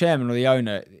 the chairman or the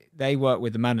owner, they work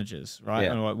with the managers, right?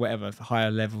 Or whatever, for higher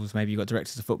levels, maybe you've got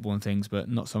directors of football and things, but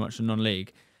not so much in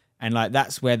non-league. And, like,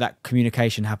 that's where that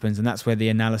communication happens, and that's where the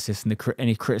analysis and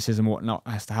any criticism or whatnot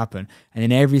has to happen. And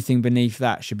then everything beneath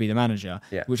that should be the manager,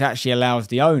 which actually allows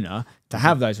the owner to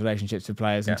have those relationships with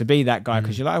players and to be that guy,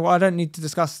 because you're like, well, I don't need to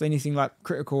discuss anything, like,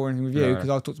 critical or anything with you, because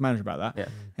I'll talk to the manager about that.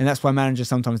 And that's why manager's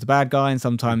sometimes the bad guy and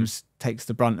sometimes takes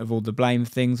the brunt of all the blame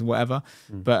things or whatever.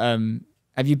 But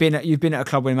you've been at a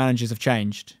club where managers have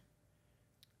changed?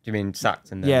 Do you mean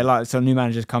sacked? And like, so new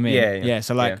managers come in.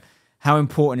 So, like, how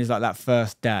important is, like, that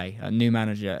first day, a new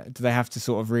manager? Do they have to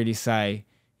sort of really say,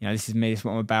 you know, this is me, this is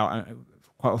what I'm about,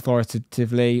 quite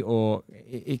authoritatively, or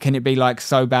can it be, like,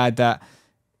 so bad that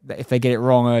that if they get it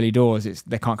wrong early doors,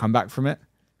 they can't come back from it?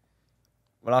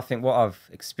 Well, I think what I've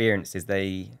experienced is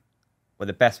the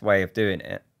best way of doing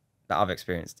it that I've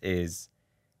experienced is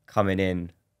coming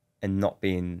in and not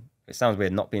being, it sounds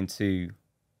weird, not being too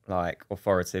like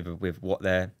authoritative with what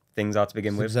their things are to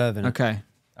begin with. Observant. Okay.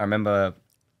 I remember,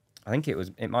 I think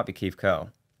it might be Keith Curl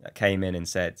that came in and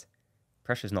said,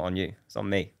 pressure's not on you, it's on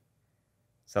me.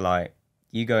 So like,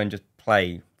 you go and just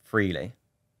play freely.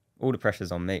 All the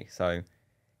pressure's on me. So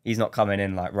he's not coming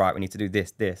in like, right, we need to do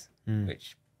this,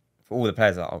 which for all the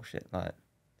players are like, oh shit, like,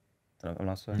 don't know if I'm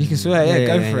not swearing. You can swear, yeah,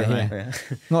 go for it, yeah. mate.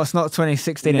 Yeah. No, it's not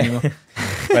 2016 anymore.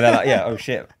 But they're like, yeah, oh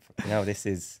shit, this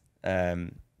is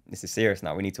serious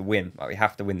now. We need to win. Like, we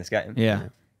have to win this game. Yeah.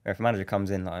 Where if a manager comes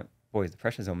in like, boys, the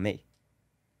pressure's on me,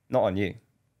 not on you.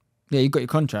 Yeah, you've got your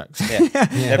contracts. Yeah.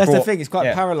 That's the thing. It's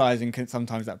quite paralysing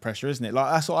sometimes, that pressure, isn't it?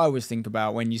 Like, that's what I always think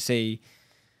about when you see.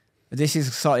 This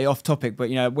is slightly off topic, but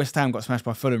West Ham got smashed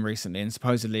by Fulham recently, and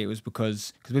supposedly it was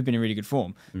because we've been in really good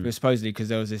form. But it was supposedly because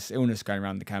there was this illness going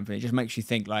around the camp, and it just makes you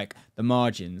think like the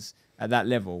margins at that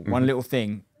level. One little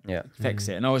thing affects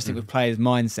it. And I always think with players'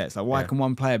 mindsets, like why can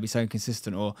one player be so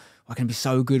inconsistent, or why can it be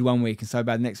so good one week and so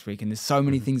bad next week? And there's so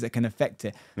many things that can affect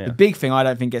it. The big thing I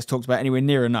don't think gets talked about anywhere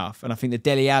near enough, and I think the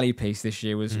Dele Alli piece this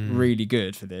year was really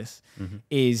good for this,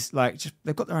 is like just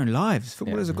they've got their own lives.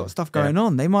 Footballers have got stuff going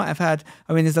on. They might have had,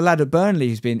 I mean, there's a lad at Burnley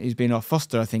who's been off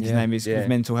Foster, I think his name is, with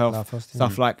mental health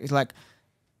stuff. Like, it's like,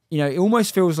 it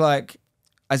almost feels like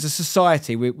as a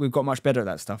society, we've got much better at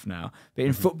that stuff now. But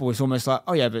in football, it's almost like,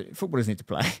 oh yeah, but footballers need to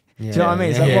play. Do you know what I mean?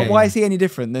 It's like, why is he any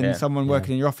different than someone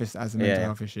working in your office that has a mental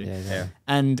health issue?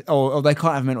 And or they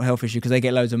can't have a mental health issue because they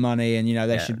get loads of money, and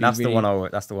they should be. That's the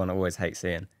one I always hate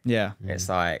seeing. Yeah, it's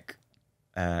like,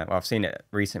 well, I've seen it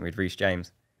recently with Reece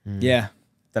James. Yeah,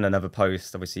 done another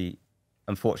post. Obviously,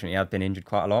 unfortunately, I've been injured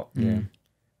quite a lot. And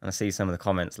I see some of the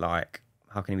comments like,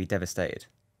 how can he be devastated?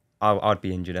 I'd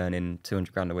be injured earning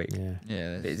 200 grand a week.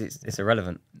 It's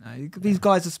irrelevant. No, these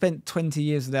guys have spent 20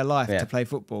 years of their life to play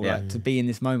football, like, to be in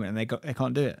this moment, and they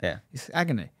can't do it. It's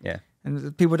agony.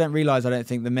 And people don't realise, I don't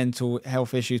think, the mental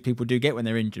health issues people do get when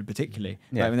they're injured, particularly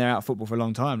like when they're out of football for a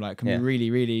long time, like, can be really,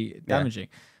 really damaging.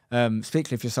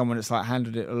 Particularly if you're someone that's like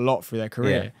handled it a lot through their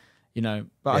career.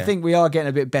 But I think we are getting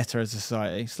a bit better as a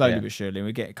society, slowly but surely,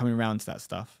 and we're coming around to that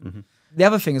stuff. The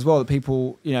other thing as well that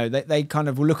people, they kind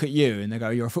of will look at you and they go,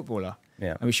 you're a footballer,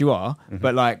 which you are,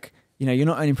 but like, you're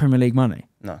not earning Premier League money.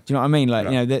 No. Do you know what I mean? Like,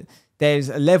 that there's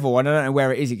a level, and I don't know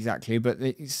where it is exactly, but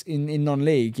it's in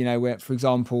non-league, where, for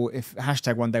example, if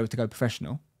hashtag one day was to go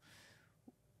professional,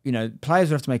 players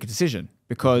would have to make a decision,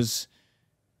 because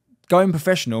going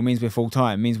professional means we're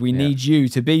full-time, means we need you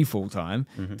to be full-time.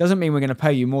 Doesn't mean we're going to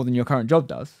pay you more than your current job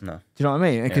does. No. Do you know what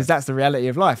I mean? Because that's the reality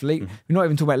of life. We're not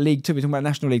even talking about League Two, we're talking about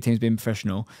National League teams being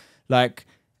professional. Like,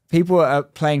 people are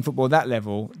playing football at that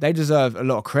level, they deserve a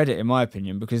lot of credit, in my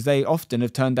opinion, because they often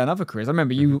have turned down other careers. I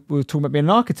remember you were talking about being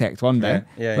an architect one day.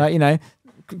 Like,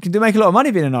 can make a lot of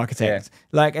money being an architect.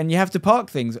 Like, and you have to park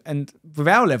things. And with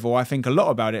our level, I think a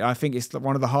lot about it. I think it's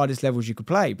one of the hardest levels you could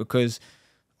play, because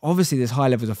obviously there's high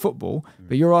levels of football,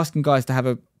 but you're asking guys to have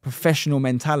a professional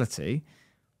mentality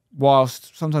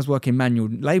whilst sometimes working manual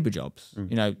labour jobs,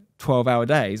 12-hour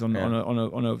days on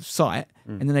a site,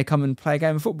 and then they come and play a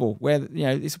game of football where,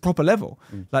 it's a proper level.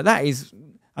 Like, that is,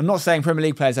 I'm not saying Premier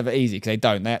League players have it easy, because they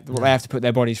don't. They have to put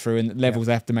their bodies through, and the levels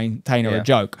they have to maintain are a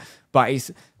joke. But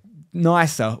it's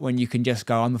nicer when you can just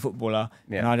go, I'm a footballer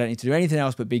and I don't need to do anything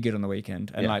else but be good on the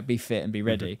weekend and like be fit and be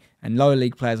ready. And lower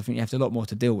league players, I think you have a lot more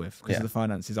to deal with because the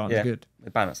finances aren't as good.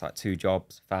 The balance, like 2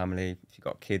 jobs, family, if you've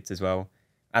got kids as well,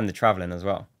 and the travelling as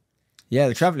well. Yeah,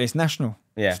 the travelling is national.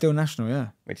 Yeah, still national.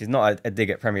 Which is not a dig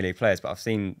at Premier League players, but I've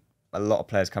seen a lot of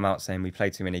players come out saying we play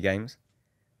too many games,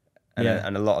 and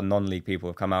and a lot of non-league people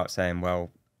have come out saying,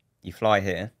 well, you fly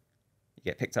here, you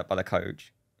get picked up by the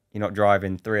coach, you're not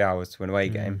driving 3 hours to an away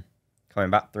game, coming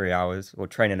back 3 hours, or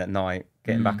training at night,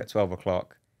 getting back at 12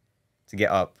 o'clock to get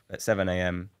up at 7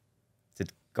 a.m. to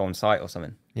go on site or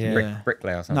something.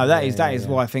 Bricklayer or something. No, that is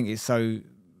why I think it's so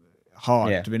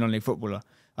hard to be a non-league footballer.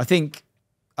 I think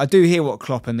I do hear what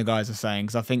Klopp and the guys are saying,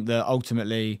 because I think that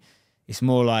ultimately it's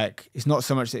more like, it's not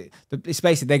so much that, it's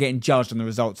basically they're getting judged on the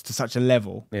results to such a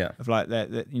level of like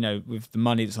that, with the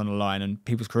money that's on the line and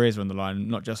people's careers are on the line,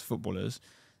 not just footballers.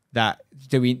 That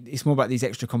it's more about these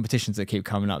extra competitions that keep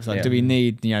coming up. So like, do we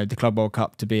need the Club World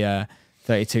Cup to be a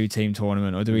 32 team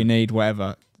tournament, or do we need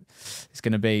whatever it's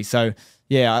going to be? So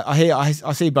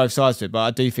I see both sides to it, but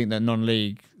I do think that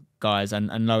non-league guys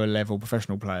and lower level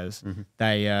professional players,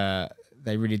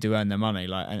 they really do earn their money,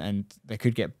 like, and they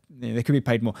could get they could be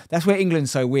paid more. That's where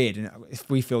England's so weird, and if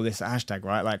we feel this at hashtag,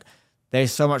 right? Like,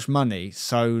 there's so much money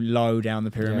so low down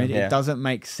the pyramid. Yeah. It doesn't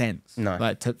make sense. No.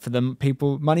 Like for the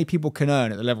money people can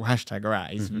earn at the level hashtag are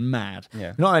at is mad.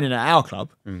 Yeah. Not only at our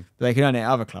club, but they can earn it at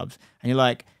other clubs. And you're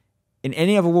like, in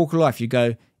any other walk of life, you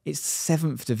go, it's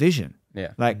 7th division.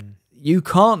 Yeah. Like you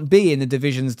can't be in the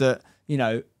divisions that, you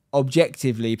know,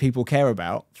 objectively people care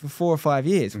about for 4 or 5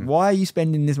 years. Why are you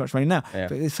spending this much money now? Yeah.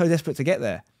 But they're so desperate to get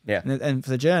there. Yeah. And for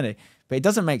the journey. But it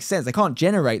doesn't make sense. They can't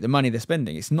generate the money they're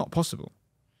spending. It's not possible.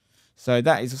 So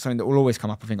that is something that will always come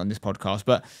up, I think, on this podcast.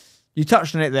 But you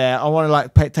touched on it there. I want to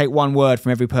like take one word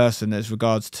from every person as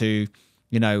regards to,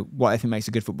 you know, what I think makes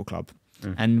a good football club.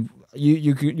 And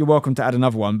you're welcome to add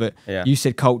another one. But you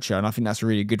said culture, and I think that's a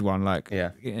really good one. Like,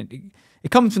 it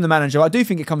comes from the manager. I do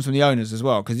think it comes from the owners as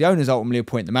well, because the owners ultimately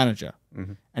appoint the manager.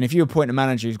 And if you appoint a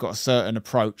manager who's got a certain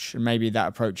approach, and maybe that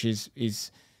approach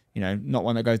is you know, not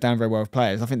one that goes down very well with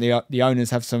players, I think the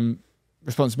owners have some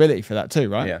responsibility for that too,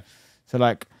 right? Yeah. So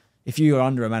like, if you are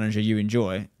under a manager you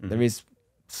enjoy, there is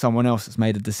someone else that's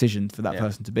made a decision for that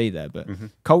person to be there. But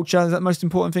culture, is that the most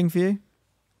important thing for you?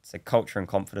 It's a culture and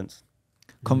confidence.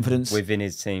 Confidence within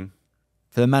his team.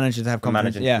 For the manager to have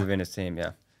confidence. Within his team,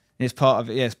 It's part of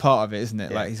it. Yeah, it's part of it, isn't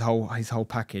it? Yeah. Like his whole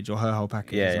package or her whole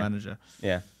package as a manager.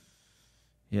 Yeah.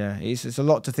 Yeah, it's a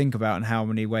lot to think about and how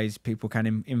many ways people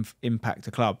can impact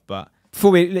a club. But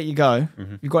before we let you go,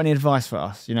 you've got any advice for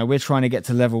us? You know, we're trying to get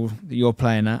to the level that you're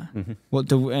playing at.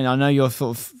 And I know you're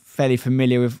sort of fairly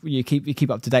familiar with, you keep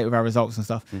up to date with our results and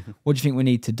stuff. What do you think we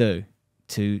need to do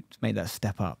to make that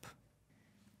step up?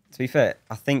 To be fair,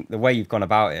 I think the way you've gone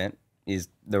about it is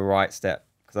the right step,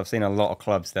 because I've seen a lot of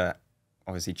clubs that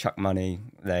obviously chuck money,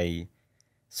 they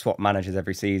swap managers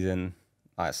every season.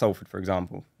 Like at Salford, for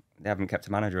example, they haven't kept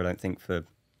a manager, I don't think, for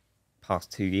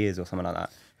past 2 years or something like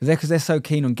that. Because they're so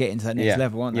keen on getting to that next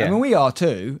level, aren't they? Yeah. I mean, we are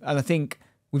too, and I think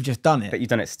we've just done it. But you've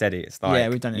done it steady. It's like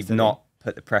we've done it you've steady. not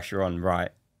put the pressure on, right?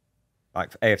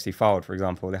 Like for AFC Forward, for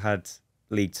example, they had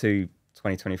League 2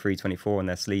 2023-24 on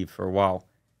their sleeve for a while.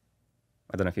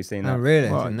 I don't know if you've seen that. Oh, really?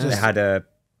 Well, They had a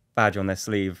badge on their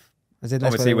sleeve, As in,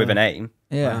 that's obviously what with they an want.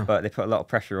 aim, Yeah. but they put a lot of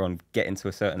pressure on getting to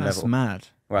a certain That's level. mad.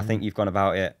 Where I think you've gone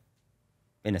about it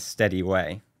in a steady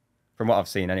way, from what I've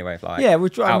seen anyway. Like Yeah, we're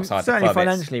trying, outside the certainly club,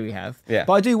 financially we have. Yeah.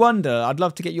 But I do wonder, I'd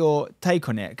love to get your take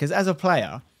on it, because as a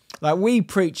player, like we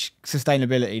preach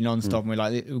sustainability non-stop, and we're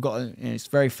like, we've got, you know, it's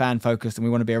very fan focused and we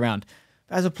want to be around.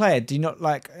 But as a player, do you not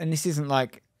like, and this isn't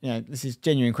like, you know, this is a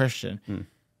genuine question.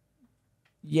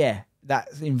 Yeah, that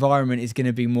environment is going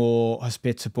to be more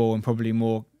hospitable and probably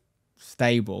more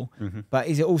stable. But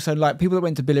is it also like people that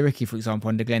went to Billericay, for example,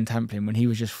 under Glenn Tamplin, when he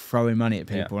was just throwing money at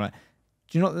people, like,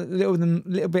 do you not a little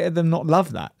bit of them not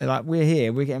love that? They're like, we're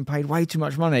here, we're getting paid way too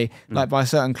much money, like by a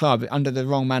certain club under the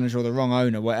wrong manager or the wrong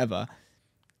owner, whatever.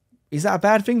 Is that a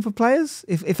bad thing for players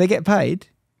if they get paid?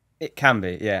 It can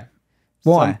be, yeah.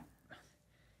 Why?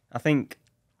 I think,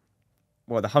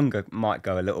 well, the hunger might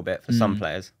go a little bit for some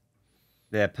players.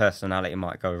 Their personality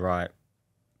might go, right,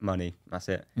 money, that's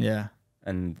it. Yeah.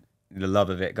 And the love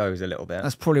of it goes a little bit.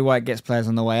 That's probably why it gets players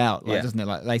on the way out, like, doesn't it?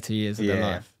 Like later years of their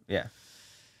life. Yeah.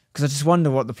 Because I just wonder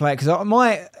what the player... Because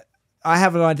I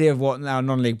have an idea of what our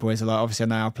non-league boys are like. Obviously, I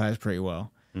know our players pretty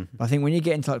well. But I think when you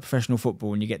get into like professional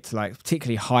football and you get to like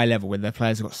particularly high level where their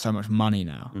players have got so much money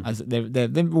now, as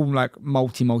they're all like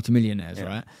multi-millionaires,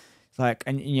 right? It's like,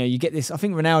 and you know, you get this. I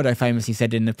think Ronaldo famously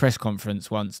said in the press conference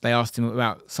once, they asked him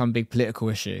about some big political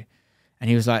issue, and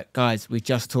he was like, "Guys, we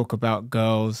just talk about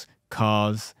girls,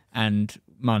 cars, and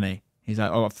money." He's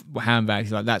like, "Oh, handbags."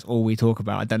 He's like, "That's all we talk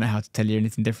about. I don't know how to tell you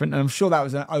anything different." And I'm sure that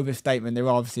was an overstatement. There are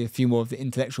obviously a few more of the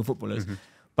intellectual footballers.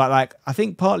 But like, I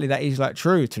think partly that is like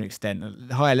true to an extent.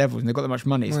 At higher levels, and they've got that much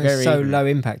money. It's It's so low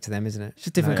impact to them, isn't it? It's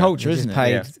a different culture, They isn't just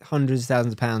it? paid hundreds of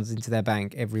thousands of pounds into their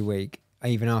bank every week,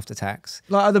 even after tax.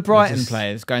 Like other Brighton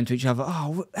players going to each other,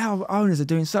 "Oh, our owners are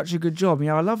doing such a good job. You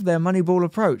know, I love their money ball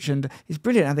approach, and it's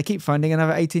brilliant. And they keep finding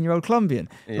another 18-year-old Colombian."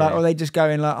 Like, or they just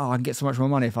going like, "Oh, I can get so much more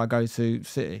money if I go to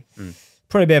City."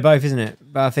 Probably a bit of both, isn't it?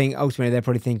 But I think ultimately they're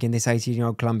probably thinking this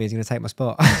 18-year-old Colombian is going to take my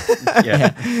spot.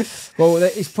 Well,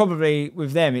 it's probably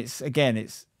with them. It's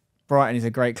Brighton is a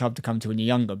great club to come to when you're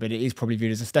younger, but it is probably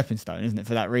viewed as a stepping stone, isn't it?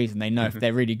 For that reason, they know if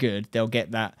they're really good, they'll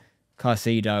get that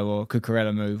Caicedo or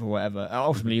Cucurella move or whatever.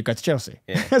 Ultimately, you go to Chelsea.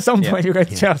 At some point, you go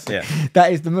to Chelsea.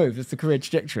 That is the move. That's the career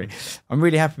trajectory. I'm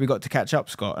really happy we got to catch up,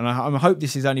 Scott, and I hope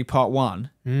this is only part one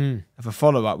of a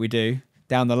follow-up we do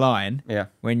down the line.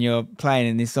 When you're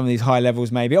playing in some of these high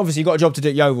levels, maybe. Obviously, you've got a job to do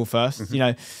at Yeovil first. You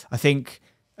know, I think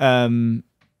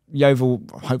Yeovil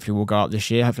hopefully will go up this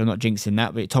year. Hopefully, I'm not jinxing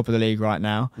that, but top of the league right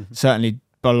now. Certainly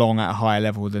belong at a higher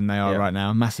level than they are right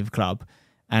now. Massive club.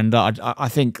 And I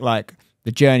think like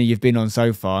the journey you've been on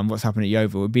so far and what's happened at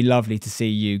Yeovil, it'd be lovely to see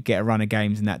you get a run of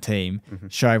games in that team,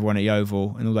 show everyone at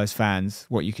Yeovil and all those fans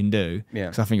what you can do. Yeah.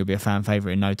 Because I think he'll be a fan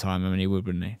favourite in no time. I mean, he would,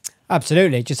 wouldn't he?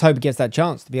 Absolutely. Just hope he gets that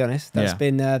chance, to be honest. That's Yeah.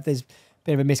 been, there's a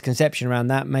bit of a misconception around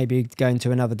that. Maybe going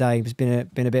to another day has been a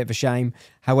bit of a shame.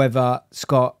 However,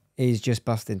 Scott is just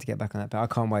busting to get back on that. But I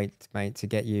can't wait, mate, to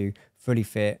get you fully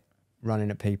fit, running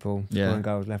at people, scoring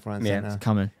goals left, right, and centre. It's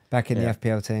coming. Back in the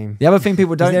FPL team. The other thing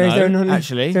people don't know,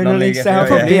 actually, actually, non-league style.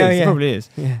 Probably is.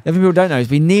 Yeah. The other thing people don't know is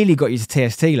we nearly got you to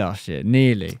TST last year.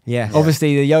 Nearly. Yeah.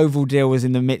 Obviously, the Yeovil deal was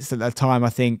in the midst at that time. I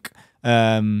think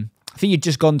you'd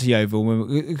just gone to Yeovil.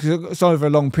 It's over a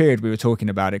long period we were talking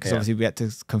about it because obviously we had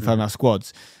to confirm our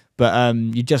squads. But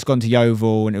you'd just gone to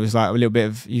Yeovil and it was like a little bit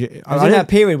of... I was in that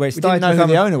period where it started to become...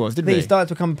 who the owner was, didn't we? It started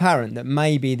to become apparent that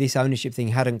maybe this ownership thing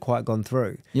hadn't quite gone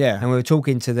through. Yeah. And we were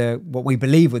talking to what we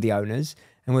believe were the owners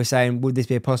and we were saying, would this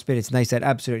be a possibility? And they said,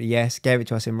 absolutely yes, gave it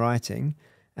to us in writing.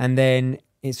 And then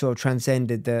it sort of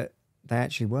transcended that they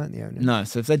actually weren't the owners. No,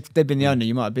 so if they'd been the owner,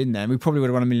 you might have been there. We probably would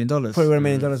have won $1 million. Probably won $1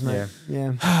 million, mate.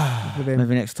 Yeah.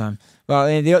 Maybe next time. Well,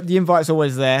 the invite's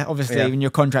always there. Obviously, when you're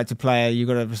a contracted player, you've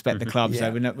got to respect the club.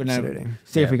 So we're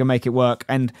see if we can make it work.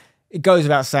 And it goes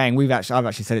without saying, I've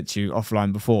actually said it to you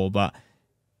offline before, but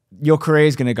your career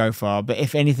is going to go far. But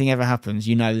if anything ever happens,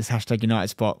 you know this #United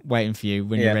spot waiting for you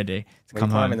when you're ready to come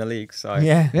home in the league. So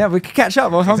yeah, we could catch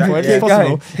up at some point. It's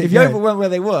possible. If Yeovil weren't where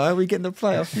they were, we get in the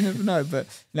playoffs. You never know. But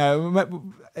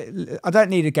no, I don't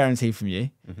need a guarantee from you.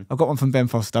 I've got one from Ben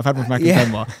Foster. I've had one from Mackie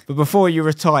Benoit. But before you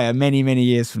retire, many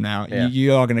years from now,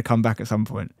 you are going to come back at some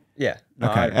point. Yeah. No,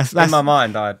 okay. That's in my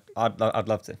mind, I'd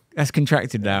love to. That's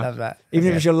contracted now. Love that. Even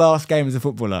if it's your last game as a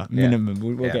footballer, minimum,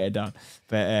 we'll get it done.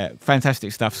 But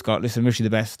fantastic stuff, Scott. Listen, wish you the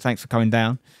best. Thanks for coming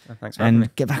down. Thanks for having me.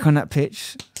 Get back on that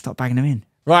pitch. Start bagging them in.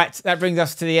 Right, that brings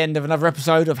us to the end of another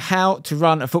episode of How to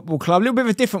Run a Football Club. A little bit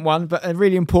of a different one, but a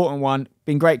really important one.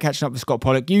 Been great catching up with Scott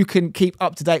Pollock. You can keep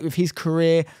up to date with his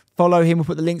career. Follow him. We'll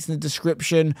put the links in the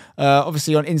description.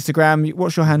 Obviously on Instagram.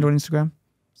 What's your handle on Instagram?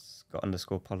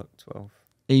 Scott_Pollock 12.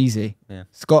 Easy. Yeah.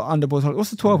 Scott_Pollock.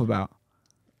 What's the 12 about?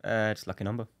 Just lucky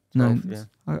number. 12,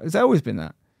 Has that always been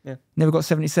that? Yeah. Never got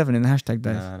 77 in the hashtag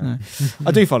days. No.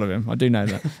 I do follow him. I do know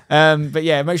that. But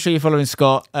yeah, make sure you're following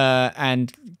Scott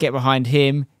and get behind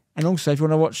him. And also, if you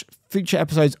want to watch future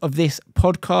episodes of this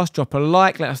podcast, drop a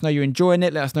like. Let us know you're enjoying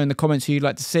it. Let us know in the comments who you'd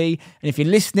like to see. And if you're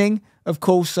listening, of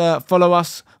course, follow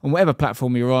us on whatever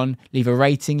platform you're on. Leave a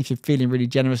rating if you're feeling really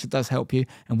generous. It does help you.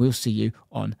 And we'll see you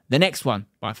on the next one.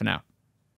 Bye for now.